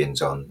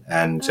comedians on,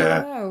 and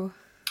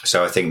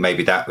so I think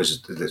maybe that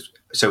was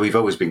so we've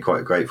always been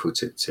quite grateful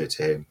to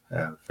him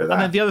for that.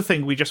 And then the other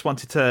thing we just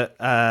wanted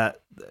to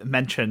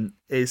mention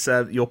is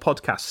your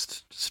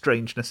podcast,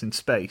 Strangeness in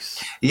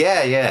Space.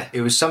 Yeah.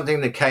 It was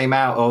something that came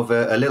out of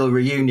a little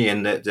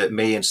reunion that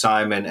me and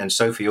Simon and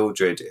Sophie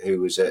Aldred,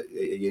 who was at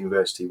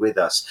university with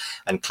us,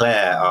 and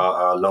Claire,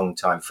 our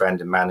longtime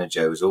friend and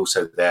manager, was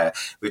also there.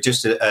 We're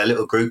just a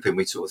little group, and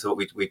we sort of thought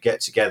we'd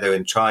get together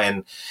and try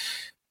and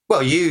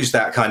use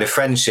that kind of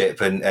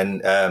friendship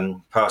and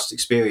past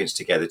experience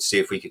together to see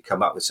if we could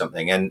come up with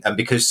something. And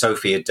because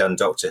Sophie had done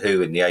Doctor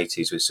Who in the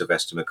 80s with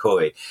Sylvester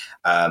McCoy,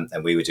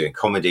 and we were doing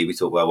comedy, we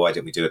thought, well, why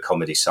don't we do a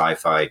comedy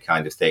sci-fi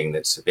kind of thing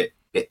that's a bit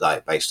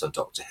like based on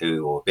Doctor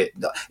Who, or a bit,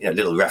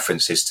 little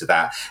references to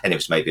that. And it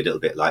was maybe a little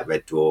bit like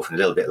Red Dwarf and a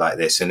little bit like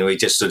this. And we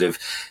just sort of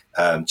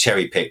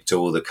cherry picked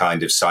all the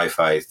kind of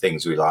sci-fi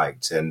things we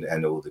liked,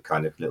 and all the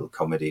kind of little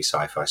comedy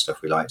sci-fi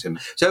stuff we liked. And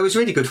so it was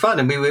really good fun.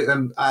 And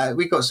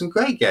we got some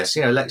great guests.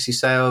 Lexi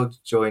Sale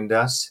joined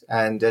us,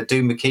 and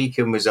Doom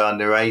McKeekan was our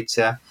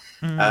narrator.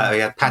 We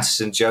had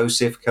Patterson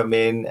Joseph come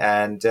in,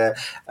 and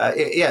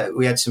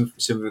we had some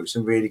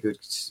really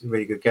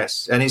good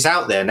guests, and it's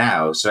out there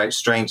now. So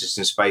it's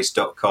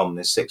strangersinspace.com.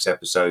 There's 6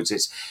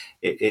 episodes.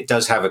 It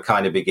does have a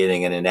kind of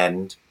beginning and an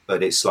end,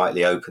 but it's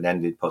slightly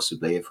open-ended,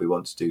 possibly, if we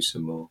want to do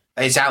some more.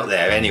 It's out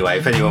there anyway,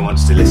 if anyone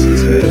wants to listen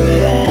to it.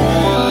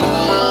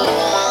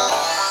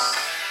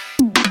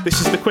 This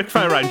is the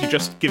quickfire round. You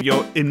just give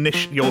your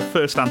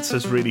first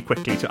answers really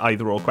quickly to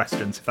either or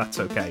questions, if that's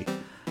okay.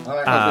 All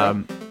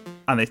right,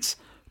 and it's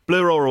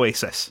Blur or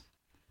Oasis?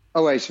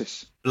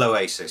 Oasis.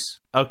 Bloasis.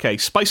 Okay,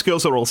 Spice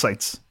Girls or All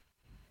Saints?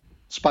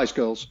 Spice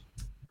Girls.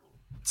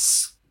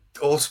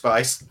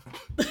 Allspice.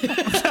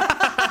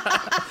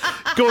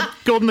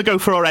 Gordon the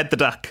Gopher or Ed the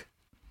Duck?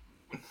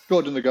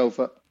 Gordon the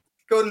Gopher.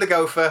 Gordon the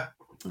Gopher.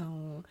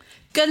 Oh.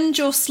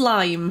 Gunge or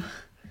Slime?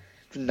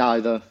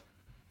 Neither.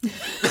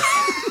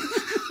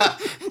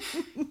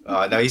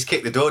 Oh no, he's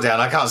kicked the door down.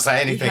 I can't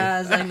say anything. He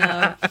has, I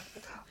know.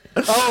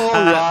 Oh,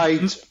 all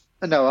right.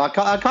 No, I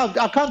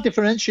can't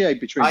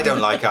differentiate between. I don't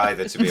like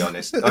either, to be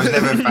honest. I was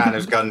never a fan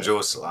of Gunge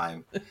or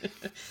Slime.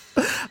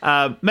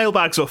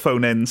 Mailbags or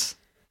phone-ins?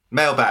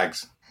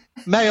 Mailbags.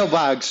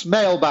 Mailbags.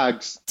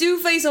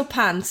 Duvets or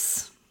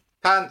pants?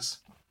 Pants.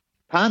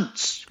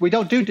 Pants. We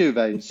don't do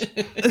duvets.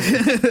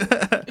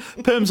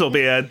 Perms or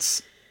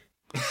beards?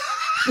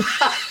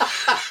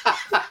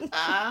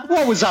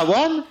 What was that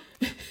one?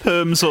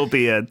 Perms or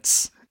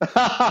beards?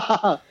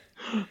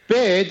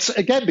 Beards,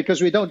 again,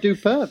 because we don't do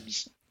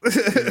perms.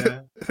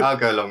 Yeah, I'll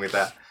go along with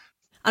that.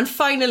 And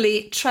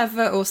finally,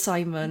 Trevor or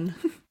Simon?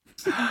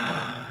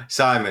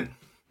 Simon.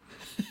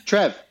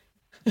 Trev.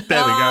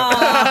 There we go.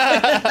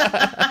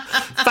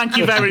 Thank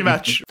you very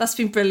much. That's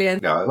been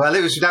brilliant. No, well,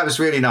 that was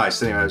really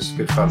nice. Anyway, it was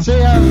good fun. See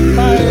ya.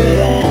 Bye.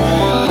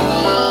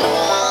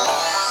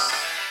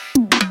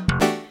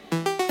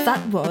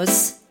 That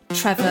was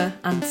Trevor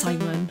and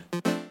Simon.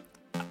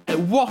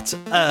 What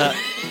a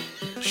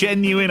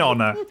genuine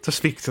honour to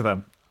speak to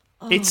them.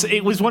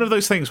 It was one of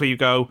those things where you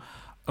go,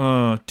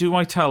 do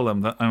I tell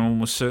them that I'm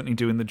almost certainly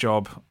doing the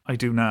job I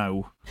do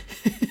now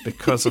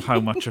because of how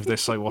much of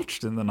this I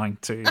watched in the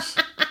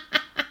 90s?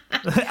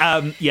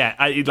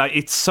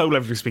 It's so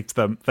lovely to speak to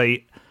them.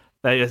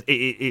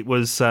 It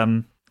was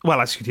well,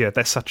 as you can hear,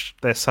 they're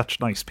such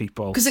nice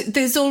people. Because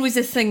there's always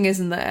a thing,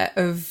 isn't there,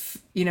 of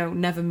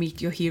never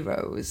meet your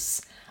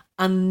heroes,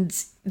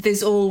 and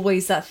there's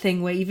always that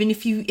thing where even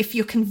if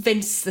you're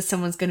convinced that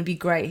someone's going to be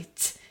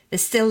great,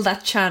 there's still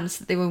that chance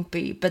that they won't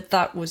be. But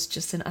that was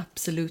just an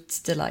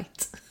absolute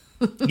delight.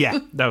 Yeah,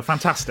 no,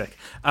 fantastic.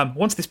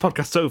 Once this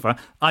podcast's over,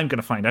 I'm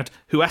going to find out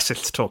who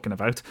Essel's talking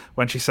about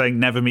when she's saying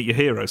never meet your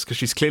heroes, because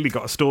she's clearly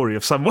got a story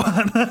of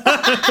someone.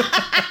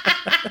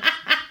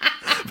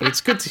 But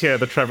it's good to hear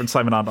that Trevor and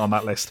Simon aren't on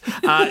that list.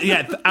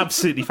 Yeah,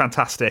 absolutely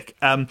fantastic.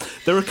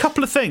 There are a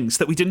couple of things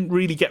that we didn't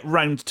really get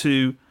round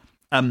to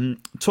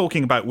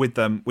talking about with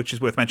them, which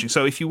is worth mentioning.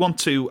 So if you want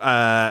to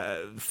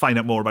find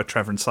out more about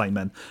Trevor and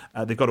Simon,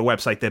 they've got a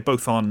website. They're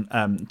both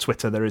on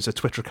Twitter. There is a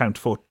Twitter account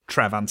for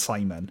Trev and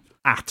Simon,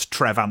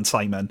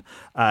 @TrevAndSimon,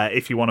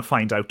 if you want to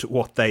find out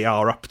what they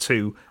are up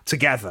to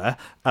together,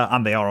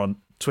 and they are on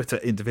Twitter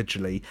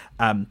individually.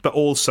 But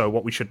also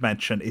what we should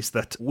mention is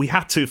that we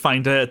had to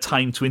find a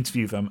time to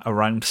interview them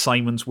around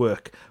Simon's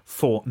work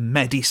for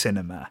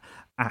MediCinema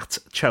at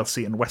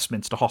Chelsea and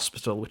Westminster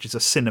Hospital, which is a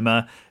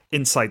cinema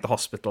inside the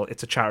hospital.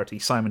 It's a charity.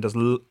 Simon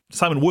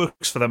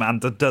works for them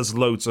and does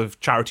loads of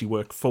charity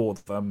work for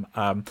them,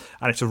 and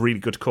it's a really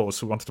good cause,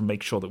 so we wanted to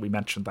make sure that we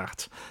mentioned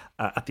that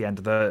at the end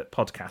of the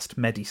podcast.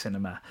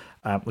 MediCinema,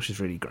 which is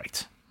really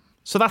great.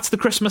 So that's the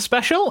Christmas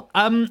special.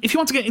 If you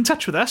want to get in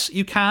touch with us,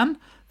 you can.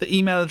 The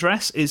email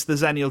address is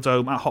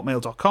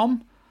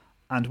thezenialdome@hotmail.com,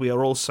 and we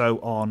are also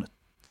on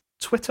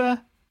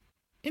Twitter,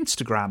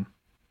 Instagram,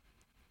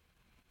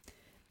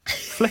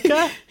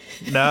 Flickr?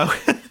 No.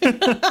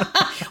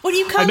 What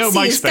you can't see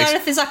is MySpace.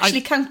 Gareth is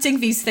actually counting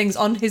these things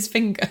on his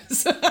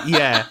fingers.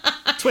 Yeah.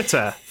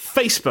 Twitter,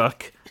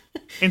 Facebook,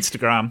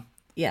 Instagram,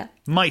 Yeah.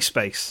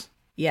 MySpace,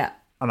 Yeah.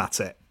 and that's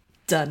it.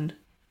 Done.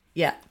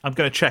 Yeah. I'm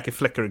going to check if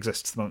Flickr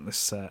exists at the moment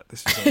this is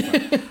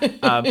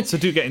over. So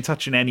do get in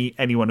touch in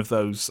any one of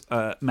those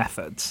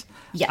methods.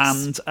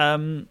 Yes.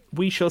 And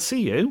we shall see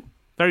you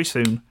very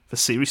soon for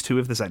Series 2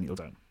 of the Zenial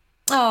Dome.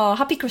 Oh,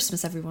 happy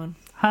Christmas, everyone.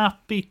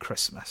 Happy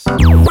Christmas.